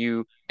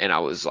debut, and I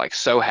was like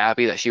so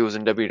happy that she was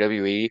in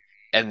WWE.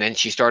 And then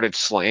she started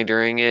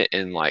slandering it,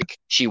 and like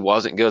she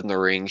wasn't good in the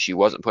ring. She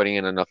wasn't putting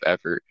in enough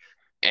effort.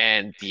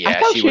 And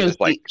yeah, she was just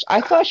like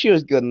I thought she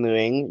was good in the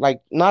ring,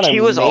 like not she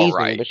was all amazing,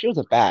 right. but she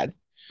wasn't bad.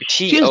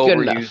 She She was good overused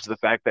enough. the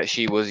fact that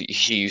she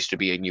used to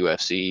be in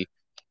UFC.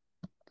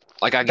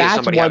 Like I get That's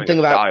somebody one having a thing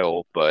about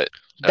style, but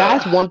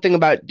that's one thing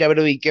about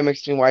WWE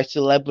gimmicks and why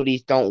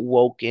celebrities don't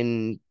woke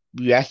in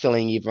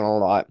wrestling even a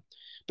lot.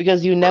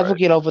 Because you never right,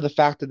 get over the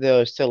fact that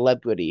they're a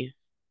celebrity.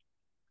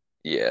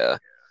 yeah.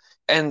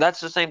 And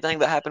that's the same thing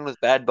that happened with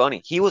Bad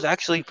Bunny. He was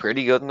actually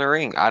pretty good in the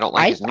ring. I don't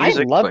like I his I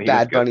music, love but he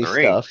was Bad good in Bunny the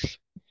ring. stuff,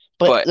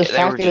 but But the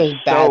fact that it was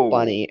Bad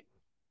Bunny,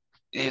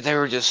 they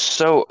were just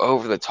so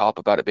over the top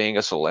about it being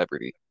a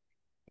celebrity.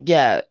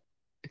 yeah,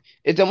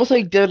 it's almost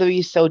like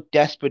WWE's so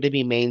desperate to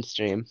be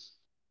mainstream.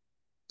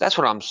 That's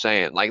what I'm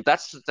saying. Like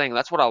that's the thing.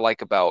 That's what I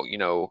like about,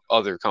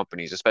 other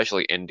companies,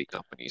 especially indie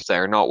companies.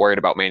 They're not worried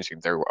about mainstream.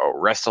 They're a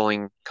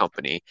wrestling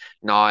company,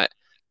 not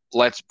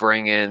let's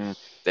bring in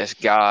this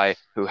guy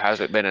who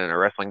hasn't been in a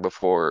wrestling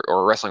before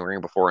or a wrestling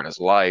ring before in his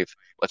life.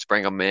 Let's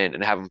bring him in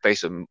and have him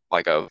face him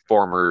like a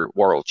former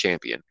world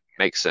champion.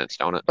 Makes sense,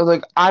 don't it? I was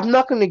like, I'm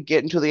not going to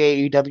get into the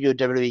AEW or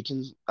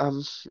WWE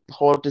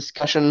whole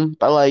discussion,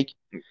 but like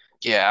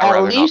Yeah, I'd at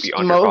rather not be least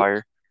under most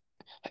fire.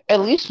 at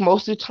least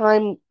most of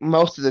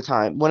the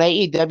time, when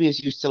AEW's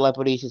used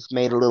celebrities, it's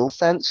made a little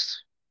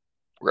sense.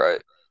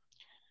 Right.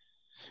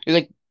 You're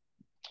like,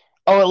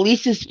 oh, at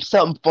least it's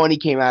something funny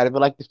came out of it,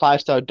 like the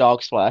 5-star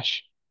dog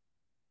splash.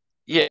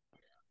 Yeah,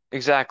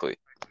 exactly.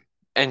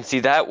 And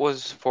see, that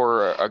was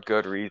for a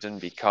good reason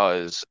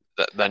because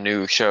the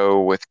new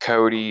show with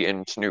Cody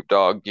and Snoop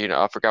Dogg,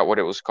 I forgot what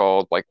it was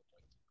called, like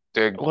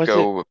the Was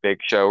it Go Big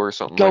Show or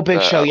something Go like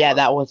Big that. Show? I don't Yeah,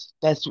 remember.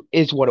 that's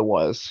is what it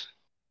was.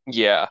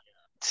 Yeah.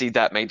 See,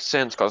 that made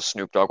sense because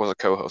Snoop Dogg was a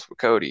co-host with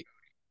Cody.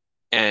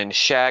 And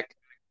Shaq,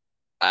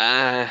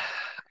 uh,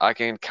 I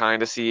can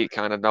kind of see it,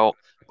 kind of don't.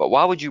 But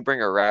why would you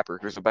bring a rapper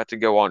who's about to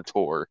go on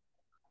tour,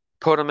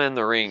 put him in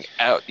the ring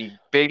at the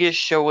biggest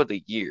show of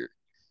the year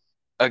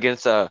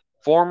against a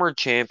former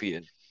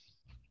champion?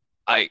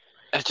 I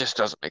It just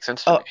doesn't make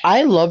sense to me.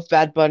 I love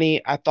Bad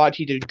Bunny. I thought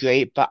he did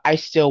great, but I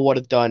still would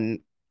have done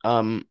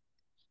um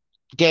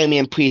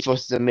Damian Priest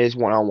versus The Miz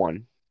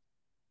 1-on-1.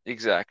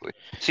 Exactly.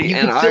 See, You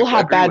and could I still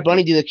have agree Bad with you.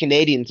 Bunny do the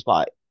Canadian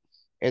spot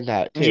in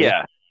that too.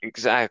 Yeah,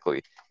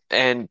 exactly.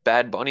 And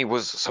Bad Bunny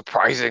was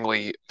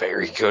surprisingly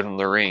very good in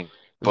the ring.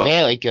 But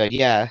Very good,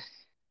 yeah.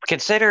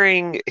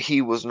 considering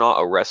he was not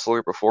a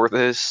wrestler before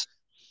this,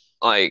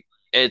 like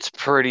it's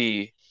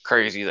pretty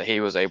crazy that he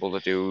was able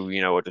to do,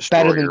 a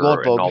Better than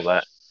destroyer and Goldberg. all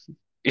that.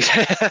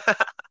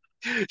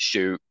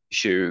 Shoot,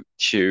 shoot,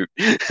 shoot.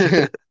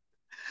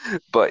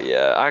 But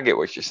yeah, I get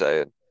what you're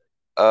saying.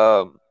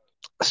 Um,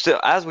 Still,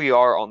 as we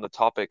are on the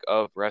topic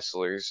of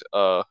wrestlers,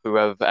 who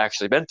have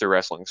actually been through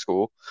wrestling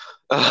school,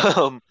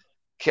 um,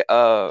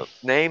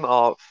 name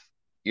off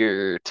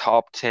your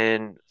top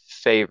 10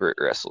 favorite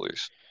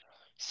wrestlers.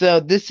 So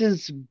this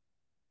is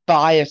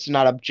biased,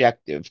 not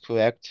objective,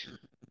 correct?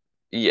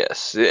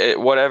 Yes,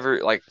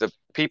 whatever, like the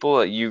people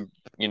that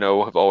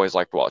have always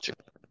liked watching.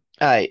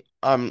 All right.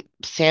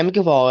 Sammy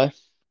Guevara,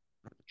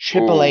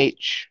 Triple Ooh,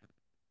 H,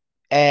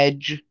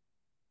 Edge,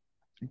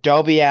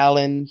 Darby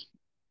Allin,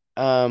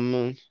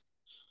 um,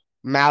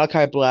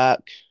 Malachi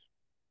Black,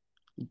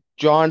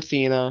 John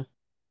Cena.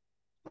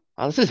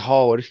 This is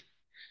hard.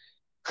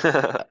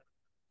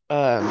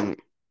 Um,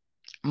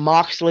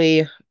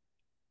 Moxley.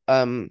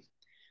 Um,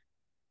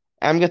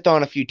 I'm gonna throw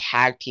in a few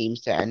tag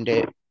teams to end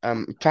it.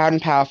 Proud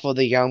and Powerful,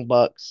 the Young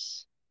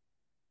Bucks,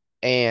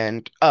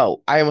 and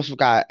oh, I almost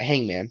forgot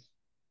Hangman.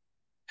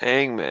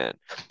 Hangman.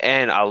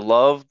 And I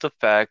love the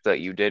fact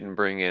that you didn't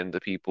bring in the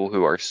people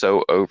who are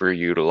so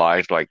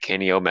overutilized, like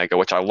Kenny Omega,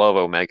 which I love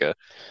Omega.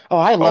 Oh,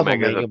 I love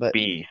Omega's a Omega, but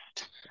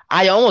beast.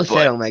 I almost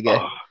said But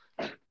Omega. oh,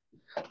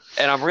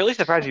 and I'm really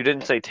surprised you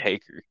didn't say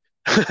Taker.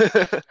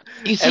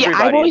 You see,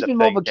 I've Everybody ends always up been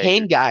more of saying a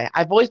Kane Taker. guy.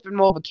 I've always been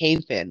more of a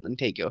Kane fan than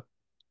Taker.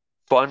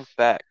 Fun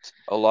fact,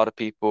 a lot of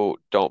people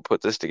don't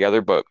put this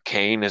together, but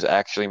Kane is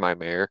actually my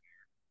mayor.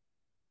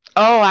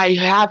 Oh, I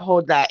have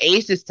heard that.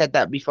 Ace has said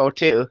that before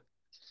too.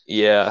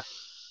 Yeah,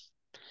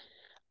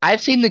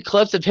 I've seen the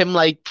clips of him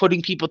like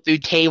putting people through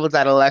tables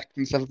at elections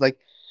and stuff. It's like,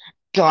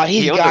 God,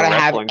 he he's owns a got to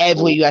have wrestling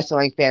every school.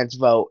 wrestling fan's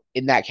vote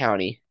in that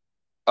county.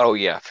 Oh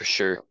yeah, for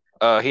sure.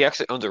 He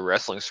actually owns a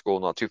wrestling school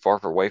not too far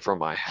away from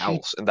my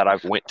house, and that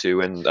I've went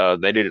to, and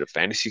they did a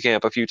fantasy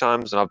camp a few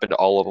times, and I've been to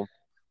all of them.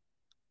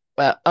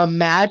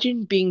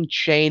 Imagine being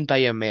trained by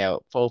your mayor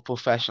for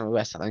professional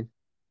wrestling.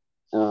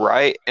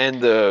 Right,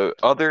 and the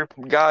other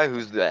guy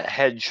who's the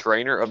head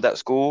trainer of that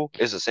school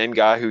is the same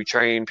guy who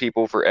trained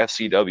people for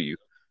FCW.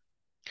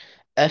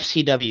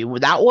 FCW.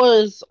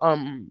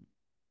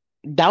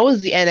 That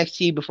was the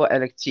NXT before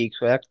NXT,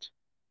 correct?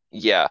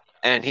 Yeah,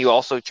 and he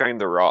also trained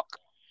The Rock.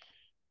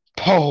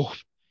 Oh,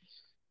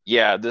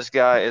 Yeah, this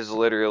guy is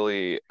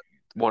literally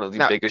one of the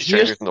now biggest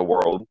trainers in the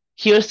world.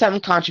 here's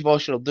something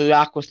controversial. The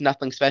Rock was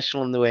nothing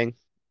special in the ring.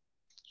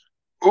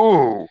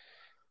 Ooh,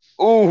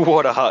 ooh,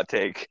 what a hot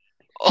take.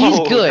 He's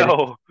Oh good.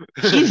 no.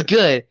 He's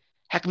good.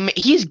 Heck,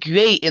 he's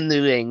great in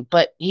the ring,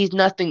 but he's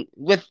nothing.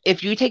 With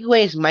if you take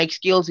away his mic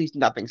skills, he's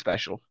nothing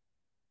special.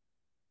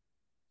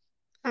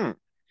 Hmm.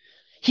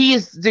 He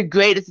is the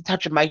greatest to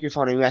touch a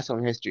microphone in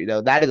wrestling history,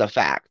 though. That is a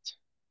fact.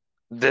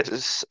 This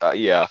is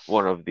yeah,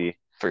 one of the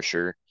for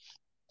sure.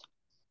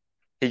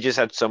 He just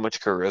had so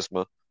much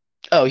charisma.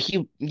 Oh,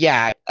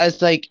 yeah.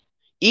 It's like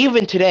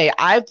even today,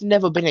 I've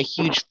never been a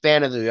huge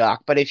fan of The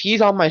Rock, but if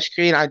he's on my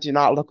screen, I do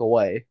not look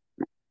away.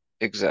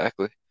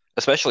 Exactly.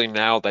 especially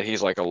now that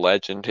he's like a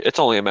legend. It's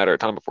only a matter of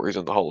time before he's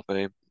in the Hall of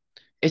Fame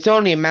It's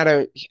only a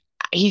matter.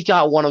 He's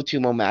got one or two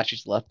more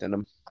matches left in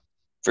him.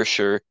 for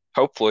sure.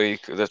 Hopefully,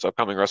 this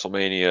upcoming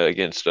WrestleMania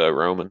against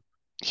Roman.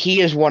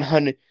 He is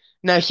 100.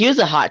 Now, here's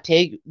a hot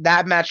take.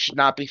 That match should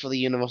not be for the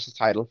Universal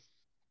title.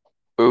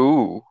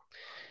 Ooh,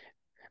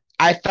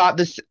 I thought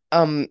this.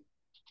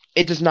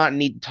 It does not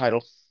need the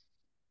title.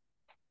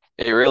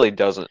 it really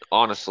doesn't,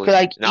 honestly. Cause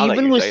like Now that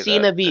you say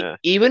that, yeah,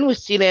 Even with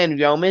Cena and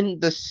Roman,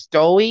 the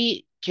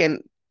story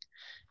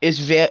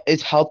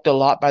is helped a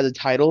lot by the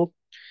title.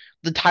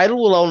 The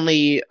title will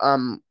only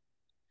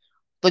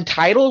the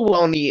title will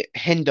only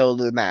hinder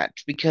the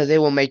match because it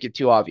will make it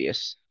too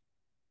obvious.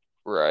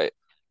 right.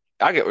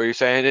 I get what you're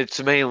saying.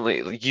 It's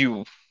mainly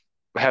you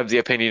have the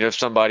opinion of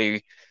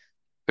somebody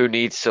who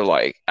needs to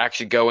like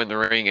actually go in the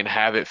ring and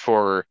have it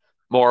for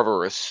more of a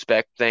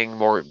respect thing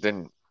more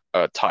than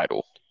a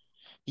title.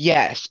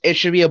 Yes, it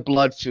should be a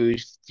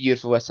feud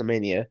for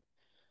WrestleMania.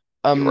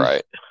 You're Um,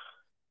 right.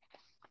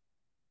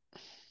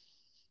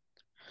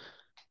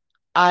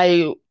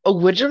 I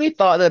originally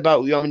thought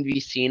about Roman v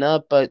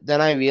Cena, but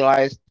then I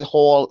realized the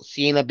whole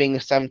Cena being a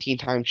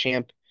 17-time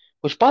champ,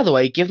 which by the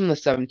way, give him the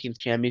 17th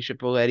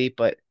championship already,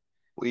 but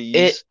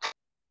it, Please.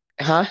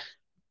 huh?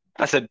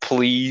 I said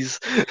please.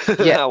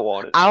 Yeah, I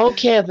want it. I don't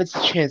care if it's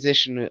a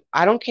transition.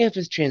 I don't care if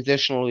it's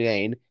transitional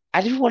reign.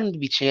 I just want him to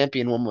be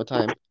champion one more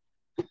time.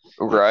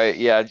 Right.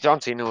 Yeah,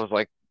 John Cena was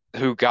like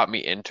who got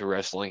me into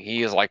wrestling.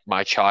 He is like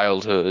my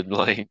childhood.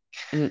 Like,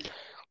 Mm,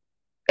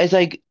 It's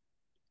like,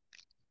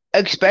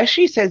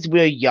 especially since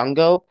we're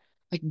younger,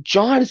 like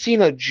John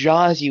Cena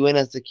draws you in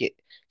as a kid.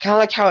 Kind of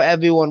like how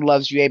everyone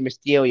loves Rey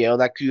Mysterio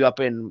that grew up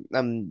in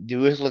the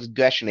Ruthless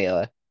Aggression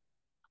era.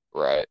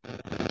 right.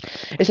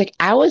 It's like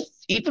I was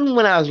even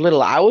when I was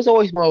little, I was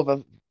always more of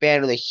a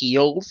fan of the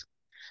heels.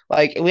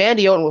 Like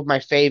Randy Orton was my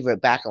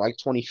favorite back in like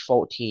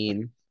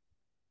 2014.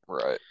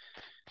 Right.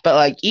 But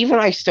like even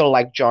I still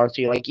like John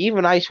Cena. Like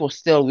even I was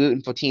still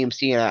rooting for Team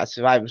Cena at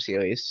Survivor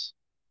Series.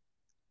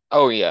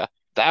 Oh yeah.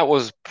 That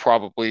was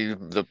probably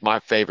my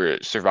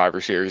favorite Survivor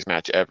Series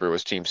match ever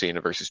was Team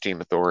Cena versus Team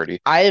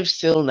Authority. I have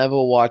still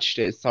never watched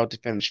it start to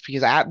finish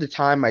because at the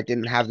time I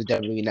didn't have the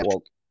WWE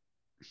Network.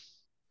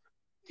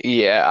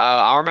 Yeah,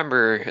 I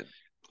remember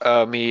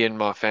me and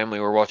my family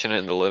were watching it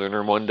in the living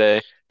room one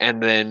day,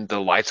 and then the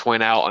lights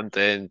went out, and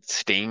then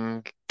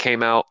Sting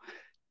came out,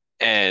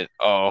 and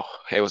oh,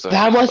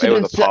 That must it have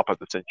was been a su pop of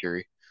the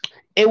century,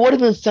 it would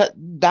have been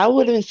that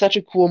would have been such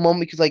a cool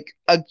moment because like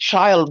a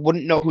child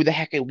wouldn't know who the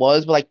heck it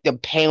was, but like the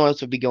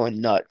parents would be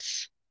going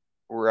nuts.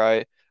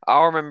 right?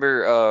 I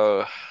remember,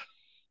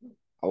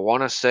 I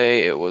want to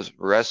say it was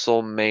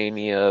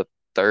WrestleMania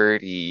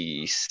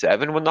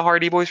 37 when the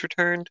Hardy Boys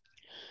returned.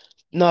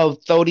 No,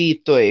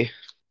 33.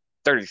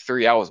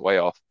 33, I was way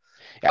off.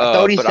 Yeah,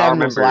 But I 37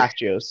 was remember,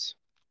 last year's.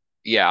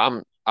 yeah,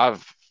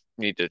 I've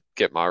need to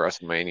get my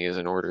WrestleManias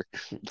in order,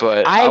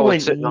 but I I was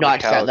went sitting on the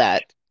nuts at couch.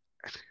 that.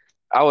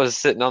 I was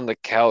sitting on the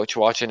couch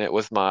watching it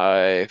with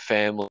my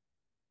family.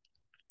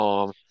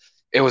 Um,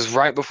 it was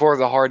right before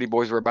the Hardy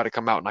Boys were about to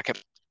come out, and I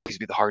kept, please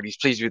be the Hardys,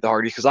 please be the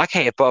Hardys, because I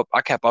kept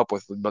up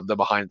with the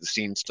behind the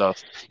scenes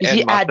stuff, You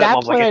see, and my at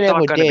that stepmom's like, point I it's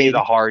never not going to be did.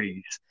 the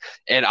Hardys,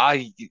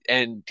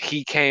 and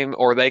he came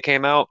or they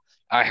came out.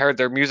 I heard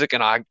their music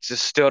and I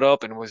just stood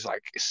up and was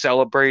like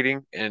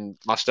celebrating, and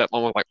my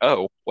stepmom was like,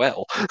 "Oh,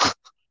 well."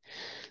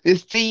 You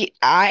see,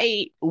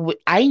 I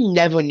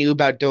never knew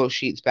about dirt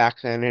sheets back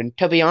then, and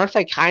to be honest,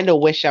 I kind of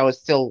wish I was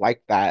still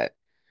like that.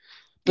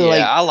 But Yeah,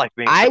 like, I like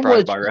being I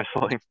surprised was by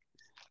wrestling.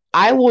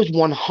 I was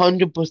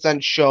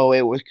 100% sure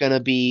it was gonna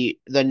be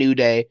the New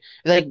Day.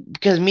 Like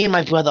because me and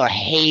my brother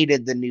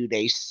hated the New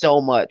Day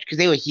so much because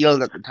they were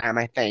healed at the time,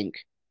 I think.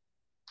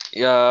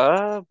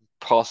 Yeah,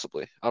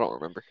 possibly. I don't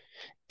remember.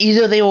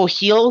 Either they were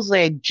heels,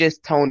 they had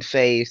just toned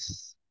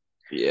face.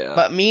 Yeah.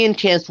 But me and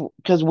Chance,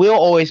 because we were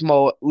always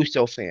more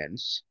Uso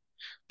fans,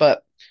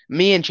 but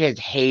me and Chance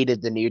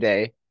hated the New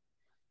Day,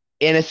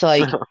 and it's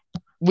like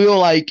we were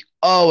like,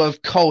 oh,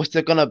 of course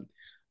they're gonna.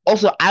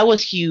 Also, I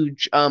was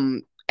huge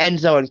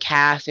Enzo and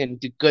Cass and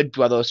the Good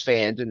Brothers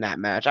fans in that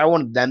match. I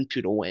wanted them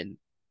two to win,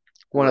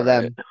 one of Right.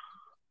 them.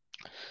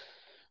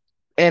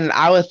 And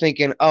I was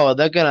thinking, oh,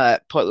 they're gonna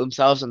put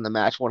themselves in the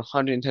match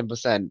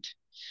 110%.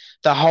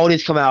 The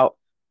Hardys come out.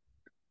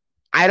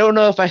 I don't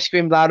know if I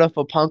screamed louder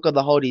for Punk or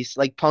the Hardys,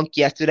 like Punk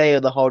yesterday or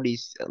the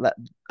Hardys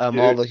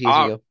all Dude, those years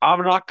ago.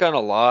 I'm not gonna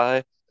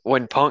lie.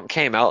 When Punk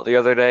came out the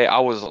other day, I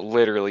was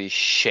literally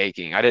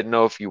shaking. I didn't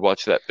know if you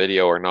watched that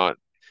video or not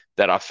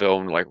that I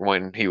filmed like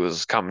when he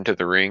was coming to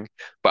the ring,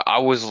 but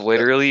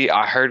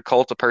I heard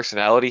Cult of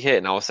Personality hit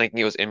and I was thinking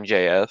it was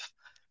MJF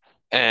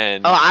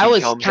Oh, and I he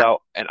was, comes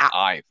out and I,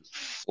 I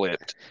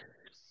flipped.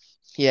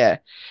 yeah.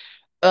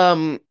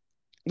 Um,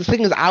 the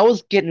thing is, I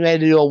was getting ready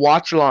to do a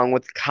watch along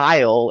with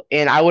Kyle,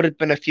 and I would have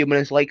been a few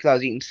minutes late because I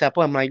was eating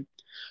supper. I'm like,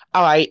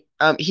 all right,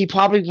 he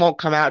probably won't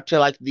come out till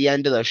like the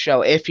end of the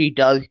show. If he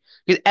does,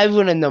 because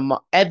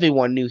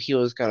everyone knew he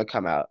was gonna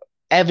come out.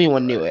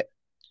 Everyone knew Right. it.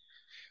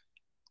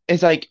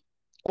 It's like,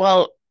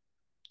 well,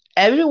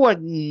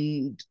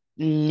 everyone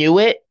knew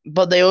it,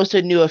 but they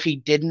also knew if he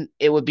didn't,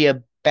 it would be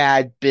a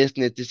bad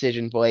business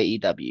decision for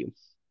AEW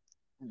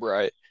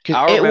Right.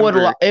 because I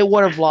remember. it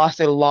would have lost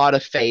a lot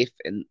of faith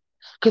in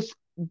because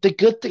the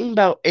good thing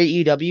about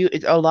AEW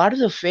is a lot of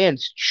the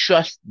fans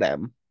trust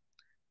them.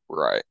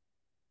 Right.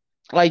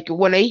 Like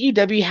when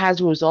AEW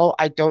has a result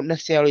I don't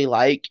necessarily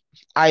like,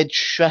 I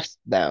trust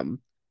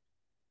them.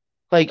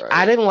 Like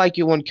I Right. didn't like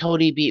it when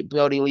Cody beat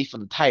Brody Lee for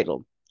the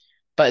title,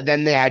 but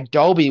then they had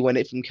Dolby win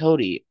it from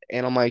Cody,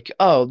 and I'm like,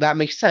 oh, that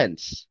makes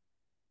sense.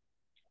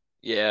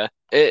 Yeah.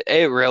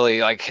 It really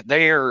like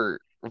they're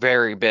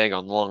very big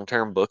on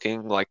long-term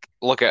booking. Like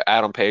look at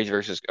Adam Page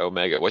versus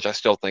Omega, which I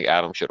still think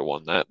Adam should have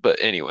won that. But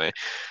anyway,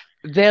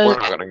 There, we're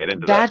not gonna get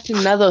into that. that's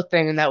another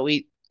thing that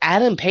we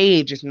Adam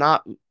Page is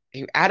not.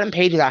 Adam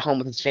Page is at home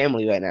with his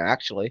family right now.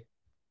 Actually,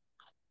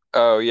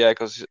 Oh yeah,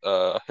 because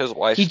his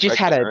he wife's just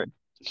had pregnant, a right?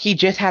 he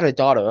just had a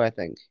daughter, I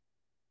think.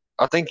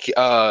 I think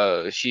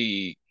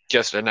she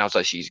just announced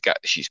that she's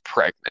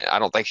pregnant. I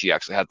don't think she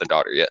actually had the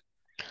daughter yet.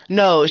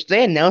 No,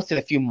 they announced it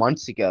a few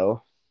months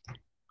ago.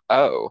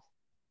 Oh,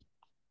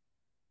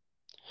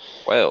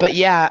 But well,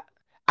 yeah,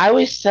 I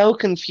was so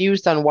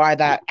confused on why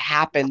that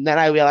happened. Then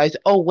I realized,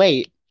 oh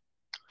wait,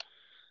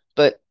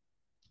 but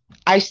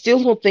I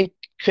still don't think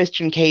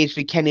Christian Cage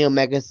for Kenny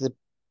Omega is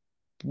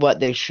what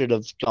they should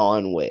have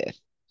gone with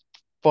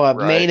for a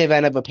right. main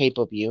event of a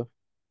pay-per-view.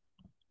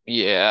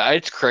 Yeah,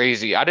 it's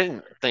crazy. I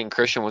didn't think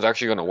Christian was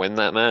actually going to win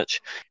that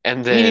match.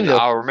 And Me then neither.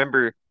 I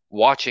remember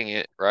watching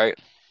it, right?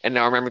 And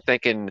I remember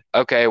thinking,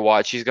 okay,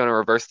 watch, he's going to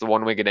reverse the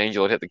one-winged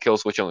angel and hit the kill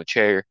switch on the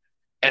chair.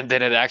 And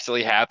then it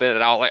actually happened,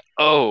 and I was like,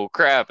 oh,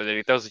 crap. And then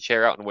he throws the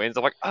chair out and wins.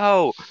 I'm like,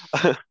 oh,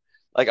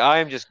 like I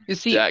am just You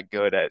see, that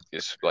good at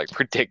just like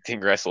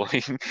predicting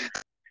wrestling.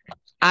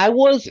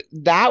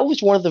 that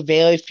was one of the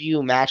very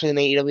few matches in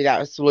AEW that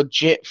was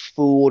legit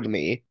fooled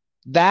me.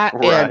 That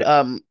and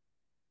Right,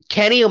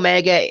 Kenny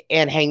Omega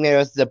and Hangman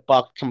vs. the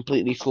Bucks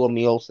completely fooled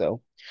me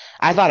also.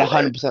 I thought right.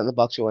 100% the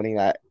Bucks were winning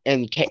that,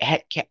 and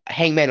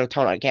Hangman would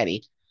turn on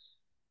Kenny.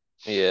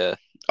 Yeah.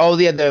 Oh,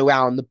 the other way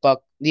around,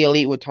 the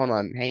Elite would turn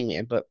on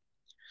Hangman. But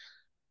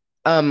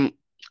um,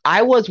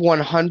 I was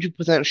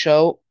 100%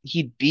 sure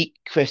he'd beat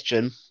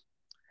Christian.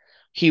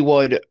 He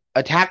would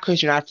attack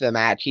Christian after the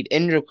match. He'd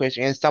injure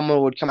Christian, and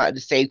someone would come out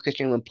to save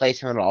Christian and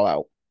place him it all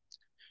out.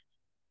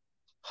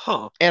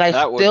 Huh. And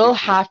That would be cool.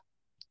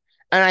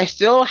 I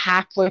still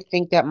halfway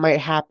think that might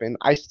happen.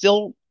 I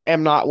still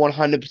am not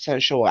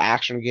 100% sure what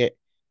action will get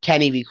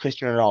Kenny v.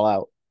 Christian it all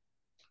out.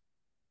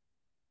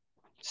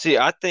 See,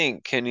 I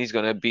think Kenny's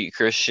gonna beat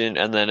Christian,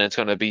 and then it's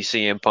gonna be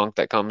CM Punk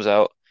that comes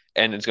out,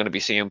 and it's gonna be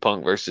CM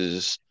Punk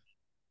versus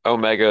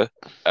Omega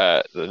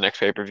at the next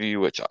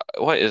pay-per-view.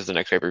 What is the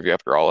next pay-per-view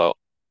after All Out?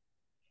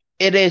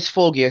 It is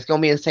Full Gear. It's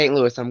gonna be in St.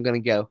 Louis. I'm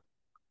gonna go.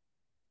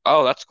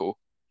 Oh, that's cool.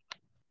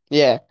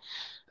 Yeah.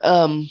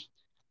 Um,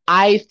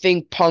 I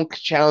think Punk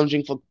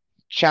challenging for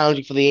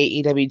the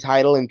AEW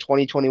title in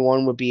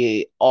 2021 would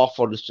be an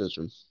awful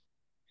decision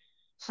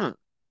Hmm.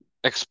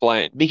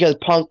 Explain. because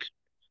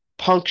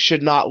Punk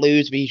should not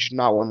lose, but he should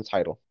not win the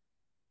title.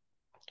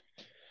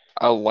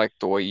 I like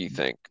the way you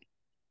think.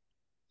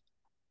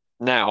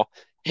 Now,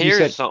 You here's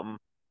said, something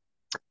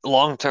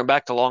long term,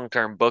 back to long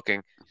term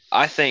booking.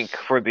 I think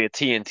for the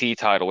TNT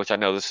title, which I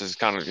know this is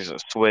kind of just a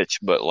switch,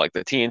 but like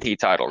the TNT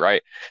title,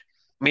 right?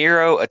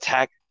 Miro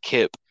attacked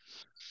Kip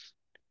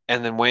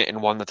and then went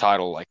and won the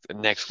title like the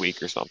next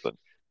week or something,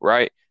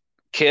 right?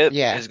 Kip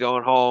yeah. is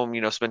going home,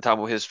 spend time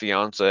with his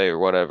fiance or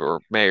whatever,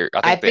 or married.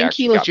 I I think they think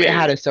he actually got legit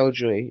had married. a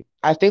surgery.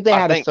 I think they I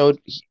had a think, so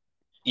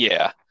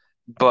yeah,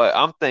 but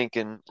I'm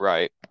thinking,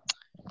 right?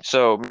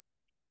 So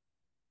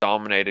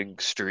dominating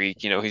streak,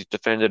 he's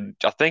defended,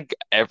 I think,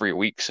 every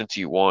week since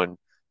he won,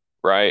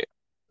 right?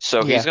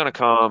 So he's yeah. gonna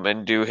come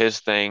and do his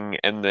thing,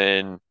 and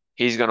then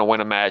he's gonna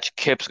win a match.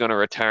 Kip's gonna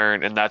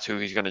return, and that's who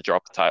he's gonna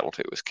drop the title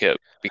to is Kip,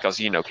 because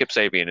Kip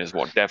Sabian is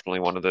definitely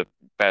one of the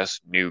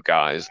best new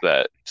guys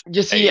that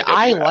You see,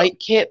 I AEW have. like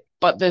Kip,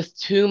 but there's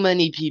too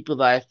many people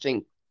that I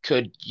think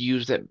could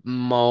use it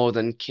more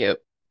than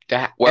Kip.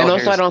 And Well,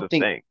 also, here's the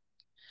thing.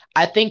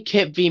 I think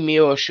Kip v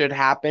Miro should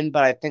happen,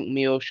 but I think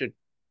Miro should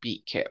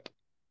beat Kip.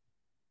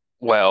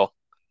 Well,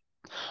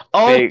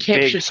 Or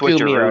Kip big should screw switcheroo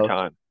Miro.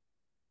 time.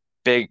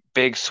 Big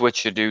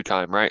switcheroo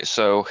time, right?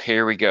 So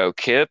here we go.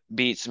 Kip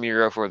beats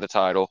Miro for the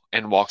title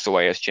and walks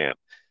away as champ.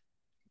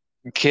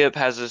 Kip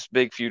has this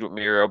big feud with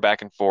Miro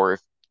back and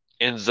forth,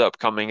 ends up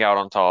coming out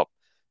on top,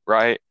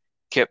 right?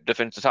 Kip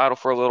defends the title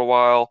for a little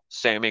while.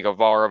 Sammy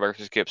Guevara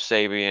versus Kip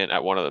Sabian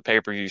at one of the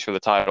pay-per-views for the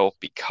title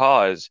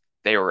because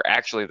they were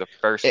actually the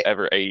first It,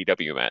 ever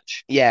AEW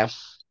match. yeah.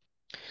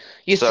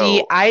 You see,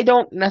 So I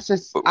don't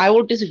necessarily. I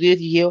will disagree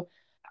with you here.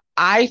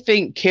 I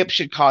think Kip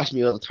should cost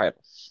Miro the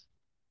title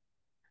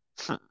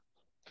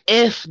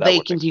if that they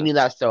would make continue sense.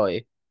 that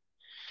story.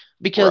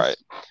 Right. Because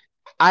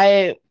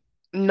I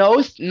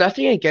know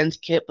nothing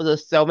against Kip, but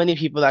there's so many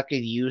people that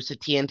could use the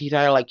TNT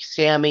title, like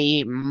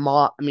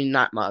I mean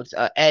not Mox,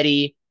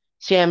 Eddie,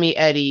 Sammy,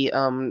 Eddie,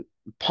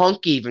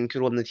 Punk even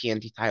could win the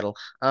TNT title.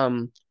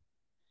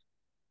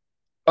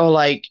 Or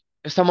like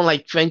someone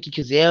like Frankie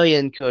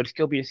Kazarian could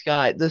still be this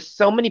guy. There's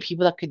so many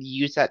people that could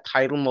use that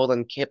title more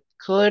than Kip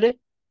could.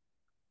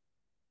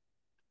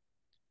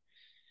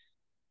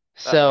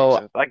 That makes So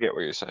sense. I get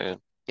what you're saying.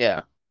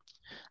 yeah,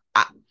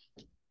 I,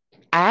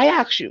 I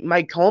actually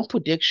my current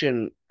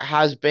prediction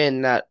has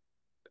been that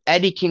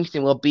Eddie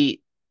Kingston will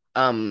beat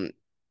um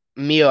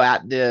Mio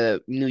at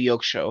the New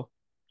York show.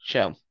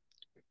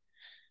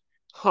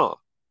 Huh.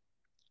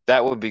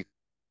 That would be.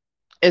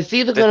 It's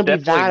either That's gonna be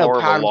definitely that or more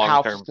of a Proud and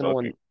Powerful's long-term gonna booking.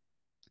 win.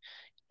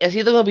 It's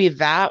either gonna be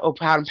that or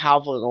Proud and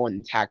Powerful are going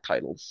to tag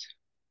titles.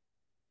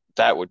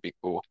 That would be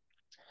cool.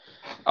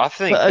 I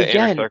think But the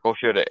Inner again, Circle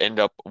should end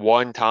up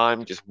one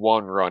time, just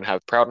one run.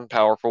 Have Proud and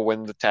Powerful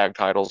win the tag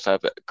titles.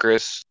 Have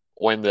Chris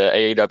win the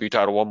AAW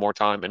title one more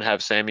time, and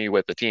have Sammy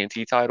with the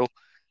TNT title,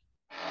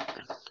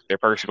 their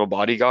personal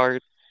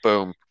bodyguard.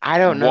 Boom. I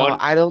don't know. One,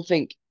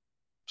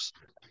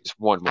 just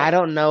one more. I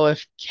don't know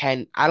if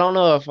Ken. I don't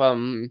know if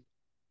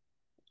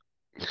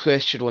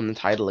Chris should win the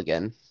title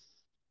again.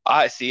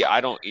 I see.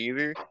 I don't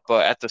either.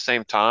 But at the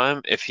same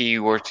time, if he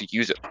were to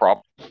use it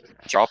prop,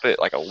 drop it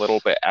like a little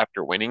bit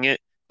after winning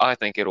it, I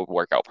think it'll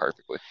work out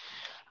perfectly.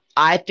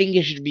 I think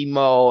it should be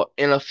more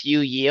in a few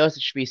years.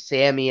 It should be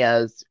Sammy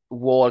as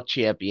world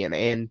champion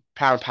and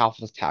Proud and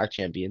Powerful as tag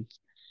champion.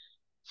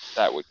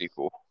 That would be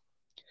cool.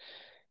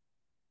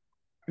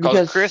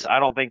 Because Because Chris, I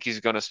don't think he's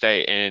going to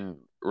stay in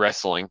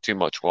wrestling too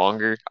much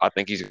longer. I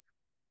think he's,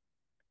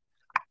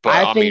 but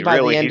I I think mean, by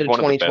the really, end he's of one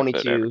of the best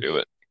that ever 2022, do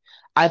it.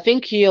 I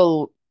think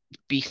he'll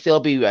be still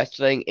be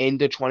wrestling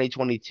into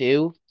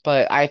 2022,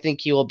 but I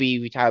think he will be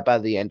retired by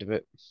the end of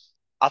it.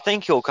 I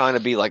think he'll kind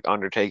of be like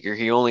Undertaker.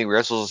 He only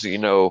wrestles,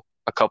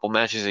 a couple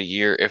matches a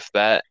year, if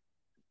that,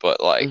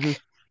 but Hmm.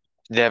 like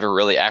never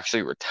really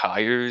actually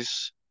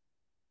retires,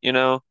 you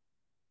know?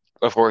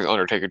 Of course,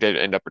 Undertaker did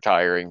end up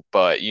retiring,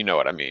 but you know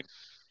what I mean.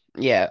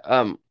 Yeah.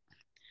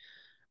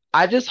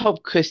 I just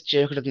hope Chris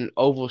Jericho doesn't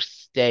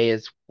overstay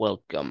his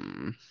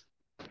welcome,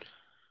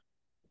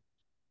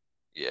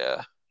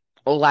 Yeah,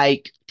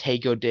 like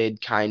Taker did,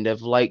 kind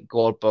of like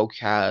Goldberg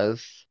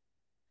has.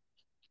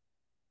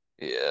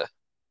 yeah.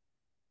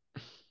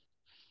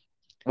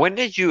 When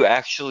did you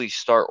actually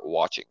start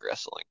watching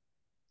wrestling?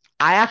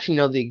 I actually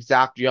know the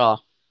exact year.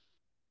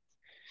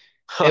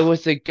 It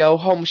was the go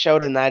home show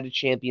to Night of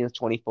Champions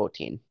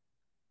 2014.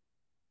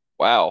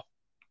 Wow.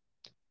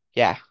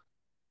 Yeah.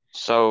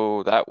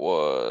 So that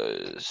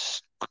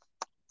was,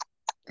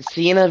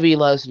 Cena v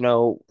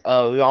Lesnar,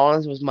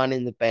 Rollins was Money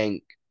in the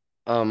Bank.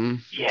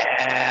 Um,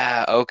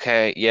 yeah,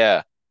 okay,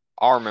 yeah.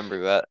 I'll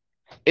remember that.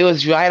 it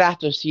was right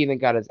after Cena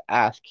got his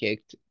ass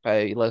kicked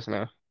by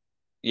Lesnar,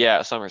 Yeah,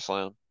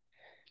 SummerSlam.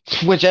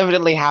 which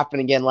evidently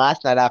happened again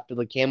last night after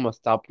the camera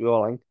stopped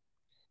rolling.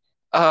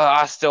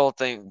 I still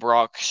think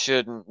Brock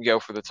shouldn't go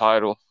for the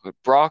title.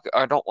 Brock,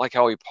 I don't like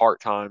how he part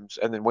times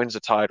and then wins the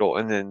title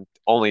and then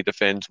only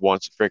defends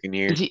once a freaking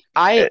year. See,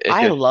 It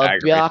I just love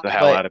aggravates Brock, the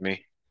hell but out of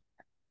me.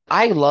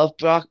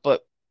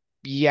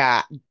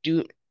 yeah,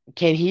 do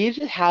can he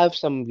just have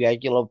some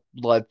regular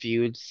blood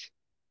feuds?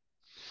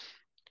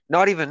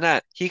 Not even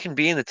that. He can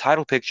be in the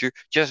title picture.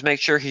 Just make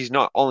sure he's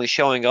not only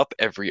showing up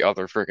every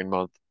other freaking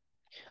month.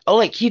 Oh,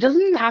 like he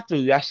doesn't have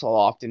to wrestle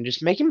often.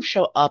 Just make him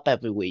show up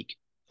every week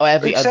or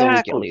every other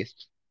week at Exactly.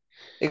 least.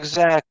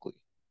 Exactly.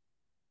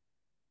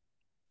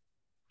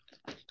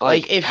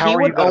 Like Like, if how he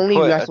are you would going to only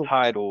put a wrestle,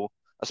 title,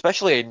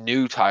 especially a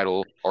new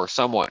title or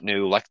somewhat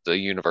new, like the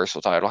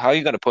Universal title? How are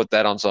you going to put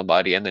that on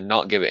somebody and then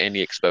not give it any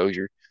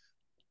exposure?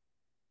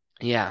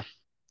 yeah.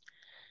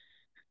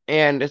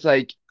 And it's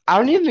like I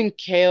don't even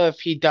care if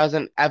he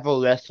doesn't ever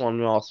wrestle on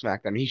Raw or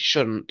SmackDown. He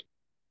shouldn't.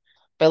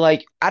 But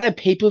like at a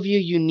pay-per-view,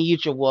 you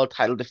need your world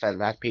title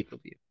defense at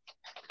pay-per-view.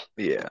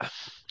 Yeah.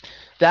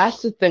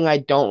 That's the thing I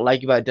don't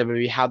like about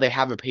WWE, how they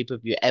have a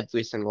pay-per-view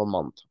every single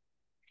month.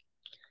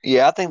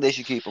 Yeah, I think they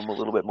should keep them a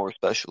little bit more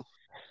special.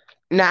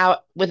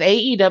 Now, with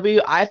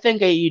AEW, I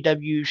think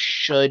AEW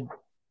should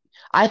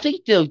I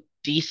think they're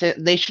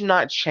decent. They should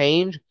not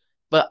change,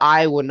 but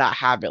I would not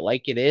have it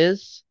like it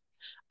is.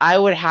 I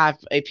would have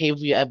a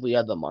pay-per-view every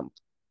other month.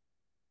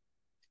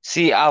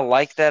 See, I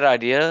like that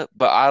idea,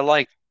 but I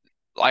like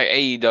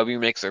AEW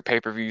makes their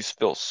pay-per-views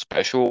feel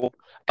special,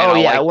 and Oh I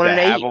yeah, like when to an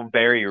have A them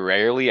very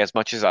rarely. As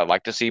much as I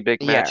like to see big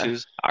yeah.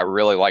 matches, I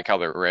really like how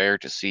they're rare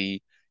to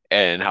see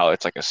and how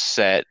it's like a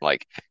set,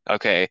 like,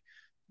 okay,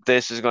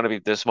 this is going to be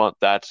this month,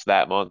 that's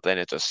that month, and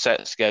it's a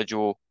set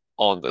schedule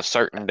on the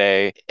certain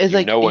day. It's You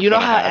like know what's you know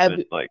going to how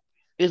happen. Like,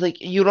 it's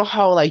like you know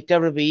how like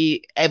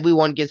WWE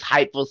everyone gets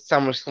hyped for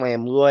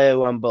SummerSlam,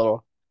 Royal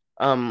Rumble,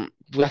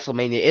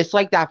 WrestleMania. It's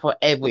like that for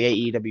every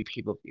AEW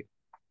pay-per-view.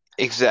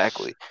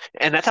 exactly.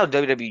 And that's how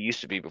WWE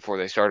used to be before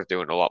they started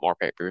doing a lot more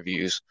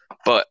pay-per-views.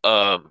 But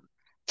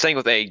same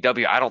with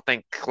AEW, I don't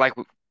think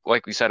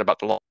like we said about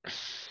the law,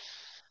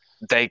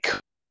 they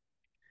could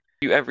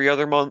do every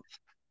other month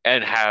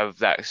and have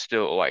that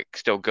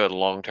still good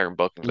long-term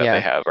booking that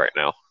they Yeah. have right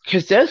now.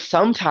 Because there's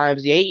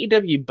sometimes the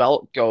AEW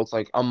belt goes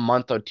like a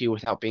month or two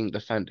without being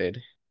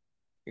defended.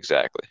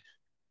 Exactly.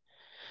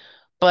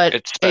 But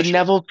It's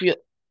special.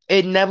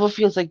 it never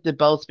feels like the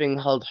belt's being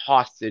held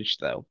hostage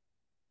though.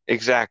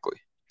 exactly.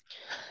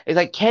 It's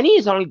like Kenny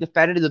has only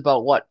defended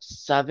about what,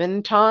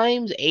 7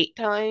 times, 8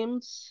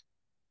 times?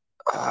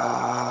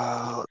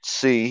 Let's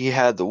see. He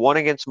had the one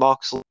against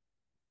Moxley.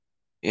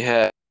 He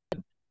had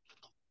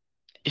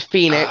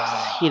Phoenix.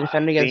 He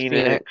defended against Phoenix.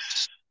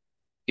 Phoenix.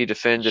 He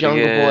defended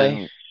Jungle Boy.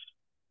 again.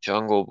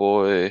 Jungle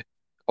Boy.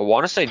 I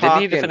want to say, didn't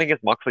he Pac defend and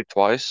against Moxley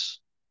twice?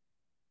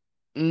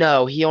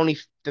 no, he only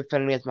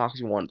defended against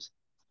Moxley once.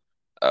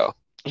 Oh,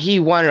 He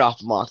won it off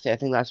of Moxley. I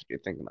think that's what you're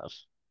thinking of.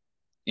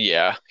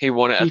 yeah. He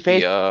won it He at the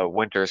faced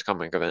Winter is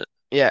Coming event.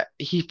 yeah,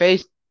 he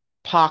faced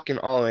Pac and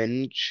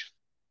Orange.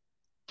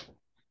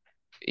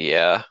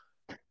 Yeah.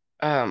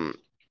 Um,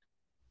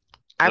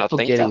 And I'm I think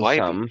that forgetting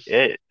might be some.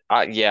 it.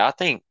 Yeah, I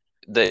think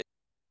the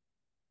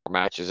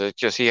matches. It's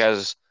just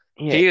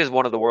Yeah, he is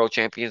one of the world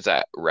champions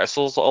that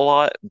wrestles a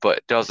lot,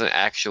 but doesn't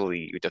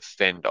actually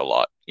defend a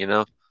lot, you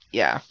know?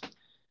 yeah.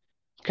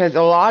 Because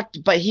a lot,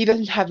 but he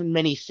doesn't have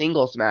many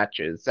singles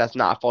matches. That's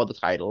not for the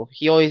title.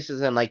 He always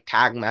is in like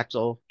tag match,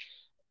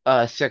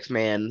 6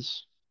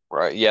 mans.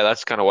 Right. Yeah,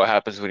 that's kind of what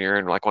happens when you're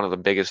in like one of the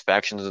biggest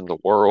factions in the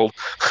world.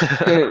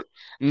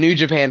 New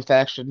Japan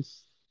faction.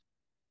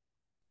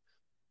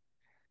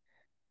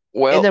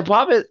 And Well, the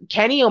problem is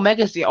Kenny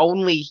Omega's the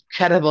only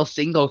credible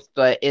singles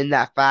threat in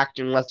that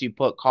faction, unless you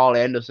put Carl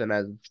Anderson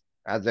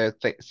as a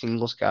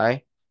singles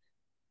guy.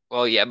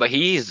 yeah, but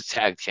he's the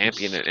tag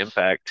champion in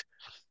Impact,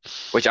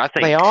 which I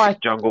They think are.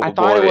 Jungle I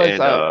thought it Boy was.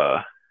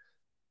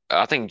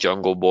 and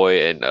Jungle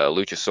Boy and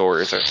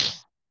Luchasaurus are.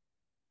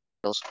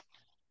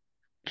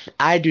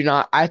 I do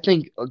not. I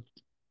think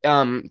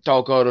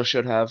Dolgado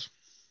should have.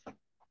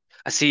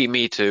 I see,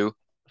 me too,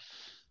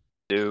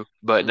 do.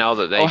 But now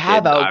that Oh, they how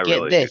didn't, I about get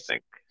really do this?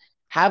 think.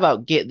 How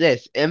about get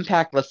this?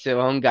 Impact lets their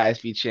own guys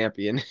be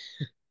champion.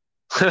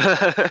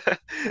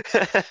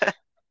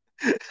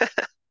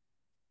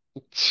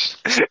 It's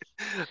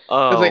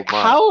Oh like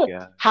my how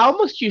God. how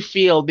must you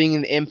feel being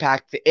an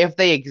Impact if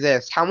they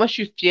exist? How much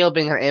you feel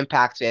being an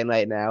Impact fan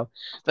right now?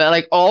 That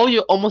like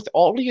almost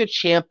all of your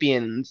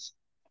champions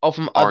are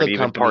from other Aren't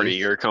even part of companies.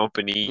 your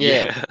company. Yeah,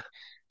 Yeah.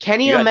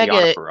 Kenny You got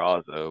Deanna Omega.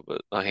 Purrazzo,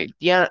 but I hate.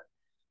 Yeah,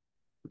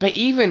 but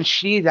even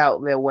she's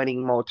out there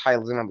winning more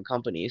titles than other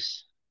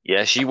companies.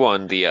 Yeah, she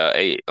won the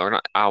A or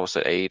not. I almost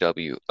said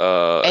AEW,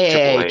 AAA,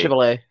 AAA.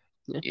 AAA.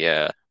 Yeah.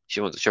 Yeah, she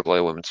won the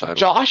AAA women's title.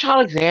 Josh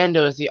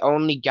Alexander is the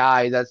only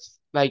guy that's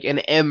like an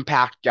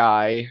Impact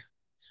guy.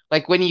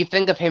 Like when you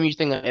think of him, you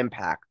think of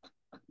Impact.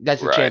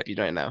 That's the Right. champion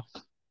right now.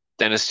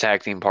 Then his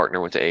tag team partner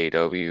went to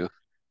AEW,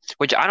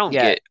 which I don't Yeah,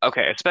 get.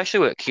 Okay, especially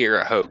with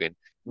Kiera Hogan,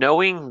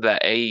 knowing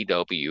that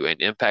AEW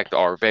and Impact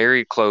are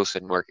very close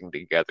and working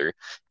together,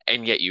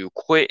 and yet you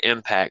quit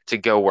Impact to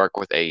go work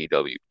with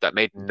AEW. That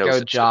made no good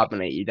sense to me job in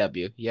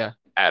AEW. Yeah.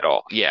 at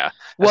all. Yeah,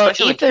 Well,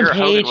 especially when Ethan Kiera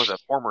Hogan was Page. a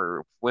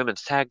former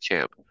women's tag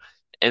champ,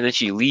 and then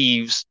she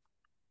leaves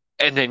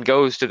and then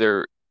goes to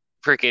their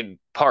freaking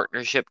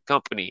partnership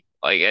company.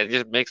 Like it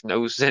just makes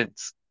no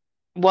sense.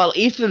 Well,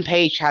 Ethan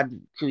Page had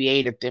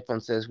creative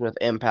differences with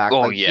Impact.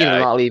 Oh Like he did yeah,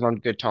 not leave on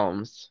good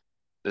terms.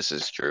 this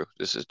is true.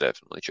 This is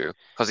definitely true.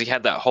 Because he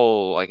had that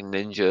whole like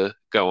ninja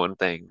going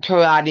thing.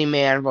 Karate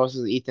Man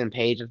versus Ethan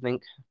Page. I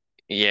think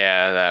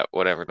Yeah, that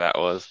whatever that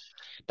was.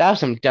 that was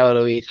some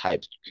WWE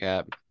type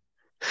crap.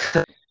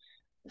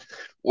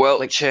 Well,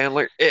 Like,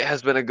 Chandler, it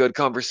has been a good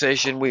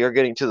conversation. We are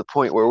getting to the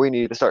point where we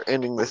need to start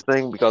ending this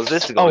thing because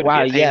this is oh going to be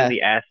wow, a pain in yeah.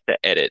 the ass to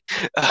edit.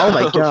 Oh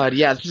my God,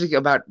 yeah. This is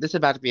about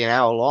to be an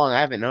hour long.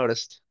 I haven't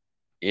noticed.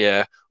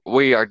 Yeah,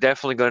 we are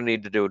definitely going to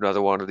need to do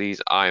another one of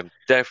these. I'm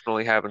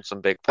definitely having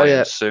some big Oh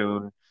yeah, plans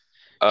soon.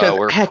 because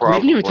We're heck, we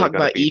didn't even probably talk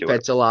going to about be doing.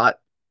 defense a lot.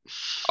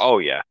 Oh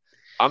yeah,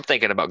 I'm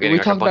thinking about getting We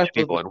like a talked bunch about of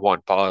people in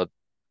one pod.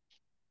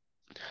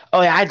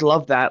 oh yeah, I'd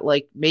love that.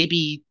 Like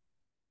maybe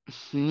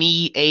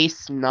me,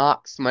 Ace,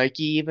 Knox,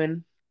 Mikey,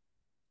 even.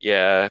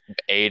 Yeah,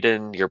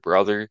 Aiden, your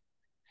brother.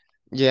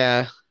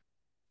 Yeah.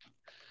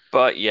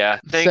 But yeah,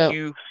 thank So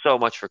you so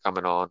much for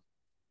coming on.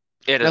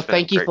 It no, has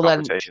been a thank you great for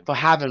letting conversation. for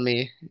having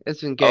me.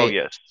 It's been Oh great.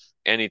 yes,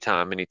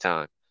 anytime,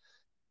 anytime.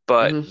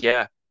 But Hmm.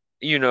 yeah,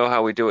 you know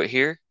how we do it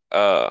here.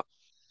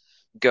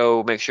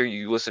 Go make sure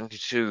you listen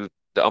to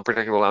the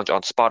Unpredictable Lounge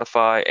on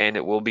Spotify, and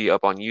it will be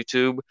up on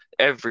YouTube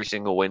every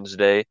single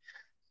Wednesday.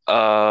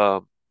 Uh,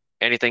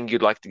 Anything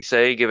you'd like to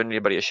say? Giving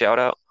anybody a shout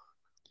out?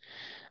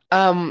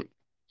 Um,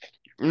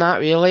 not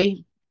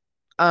really.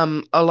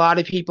 A lot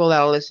of people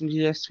that listen to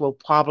this will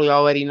probably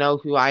already know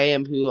who I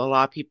am, who a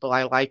lot of people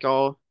I like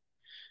all.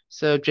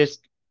 So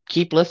just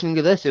keep listening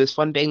to this. It was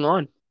fun being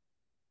on.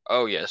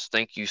 Oh yes,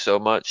 thank you so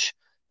much.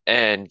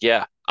 And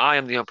yeah, I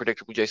am the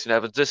unpredictable Jason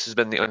Evans. This has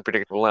been the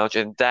Unpredictable Lounge,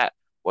 and that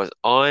was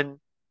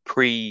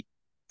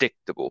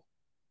unpredictable.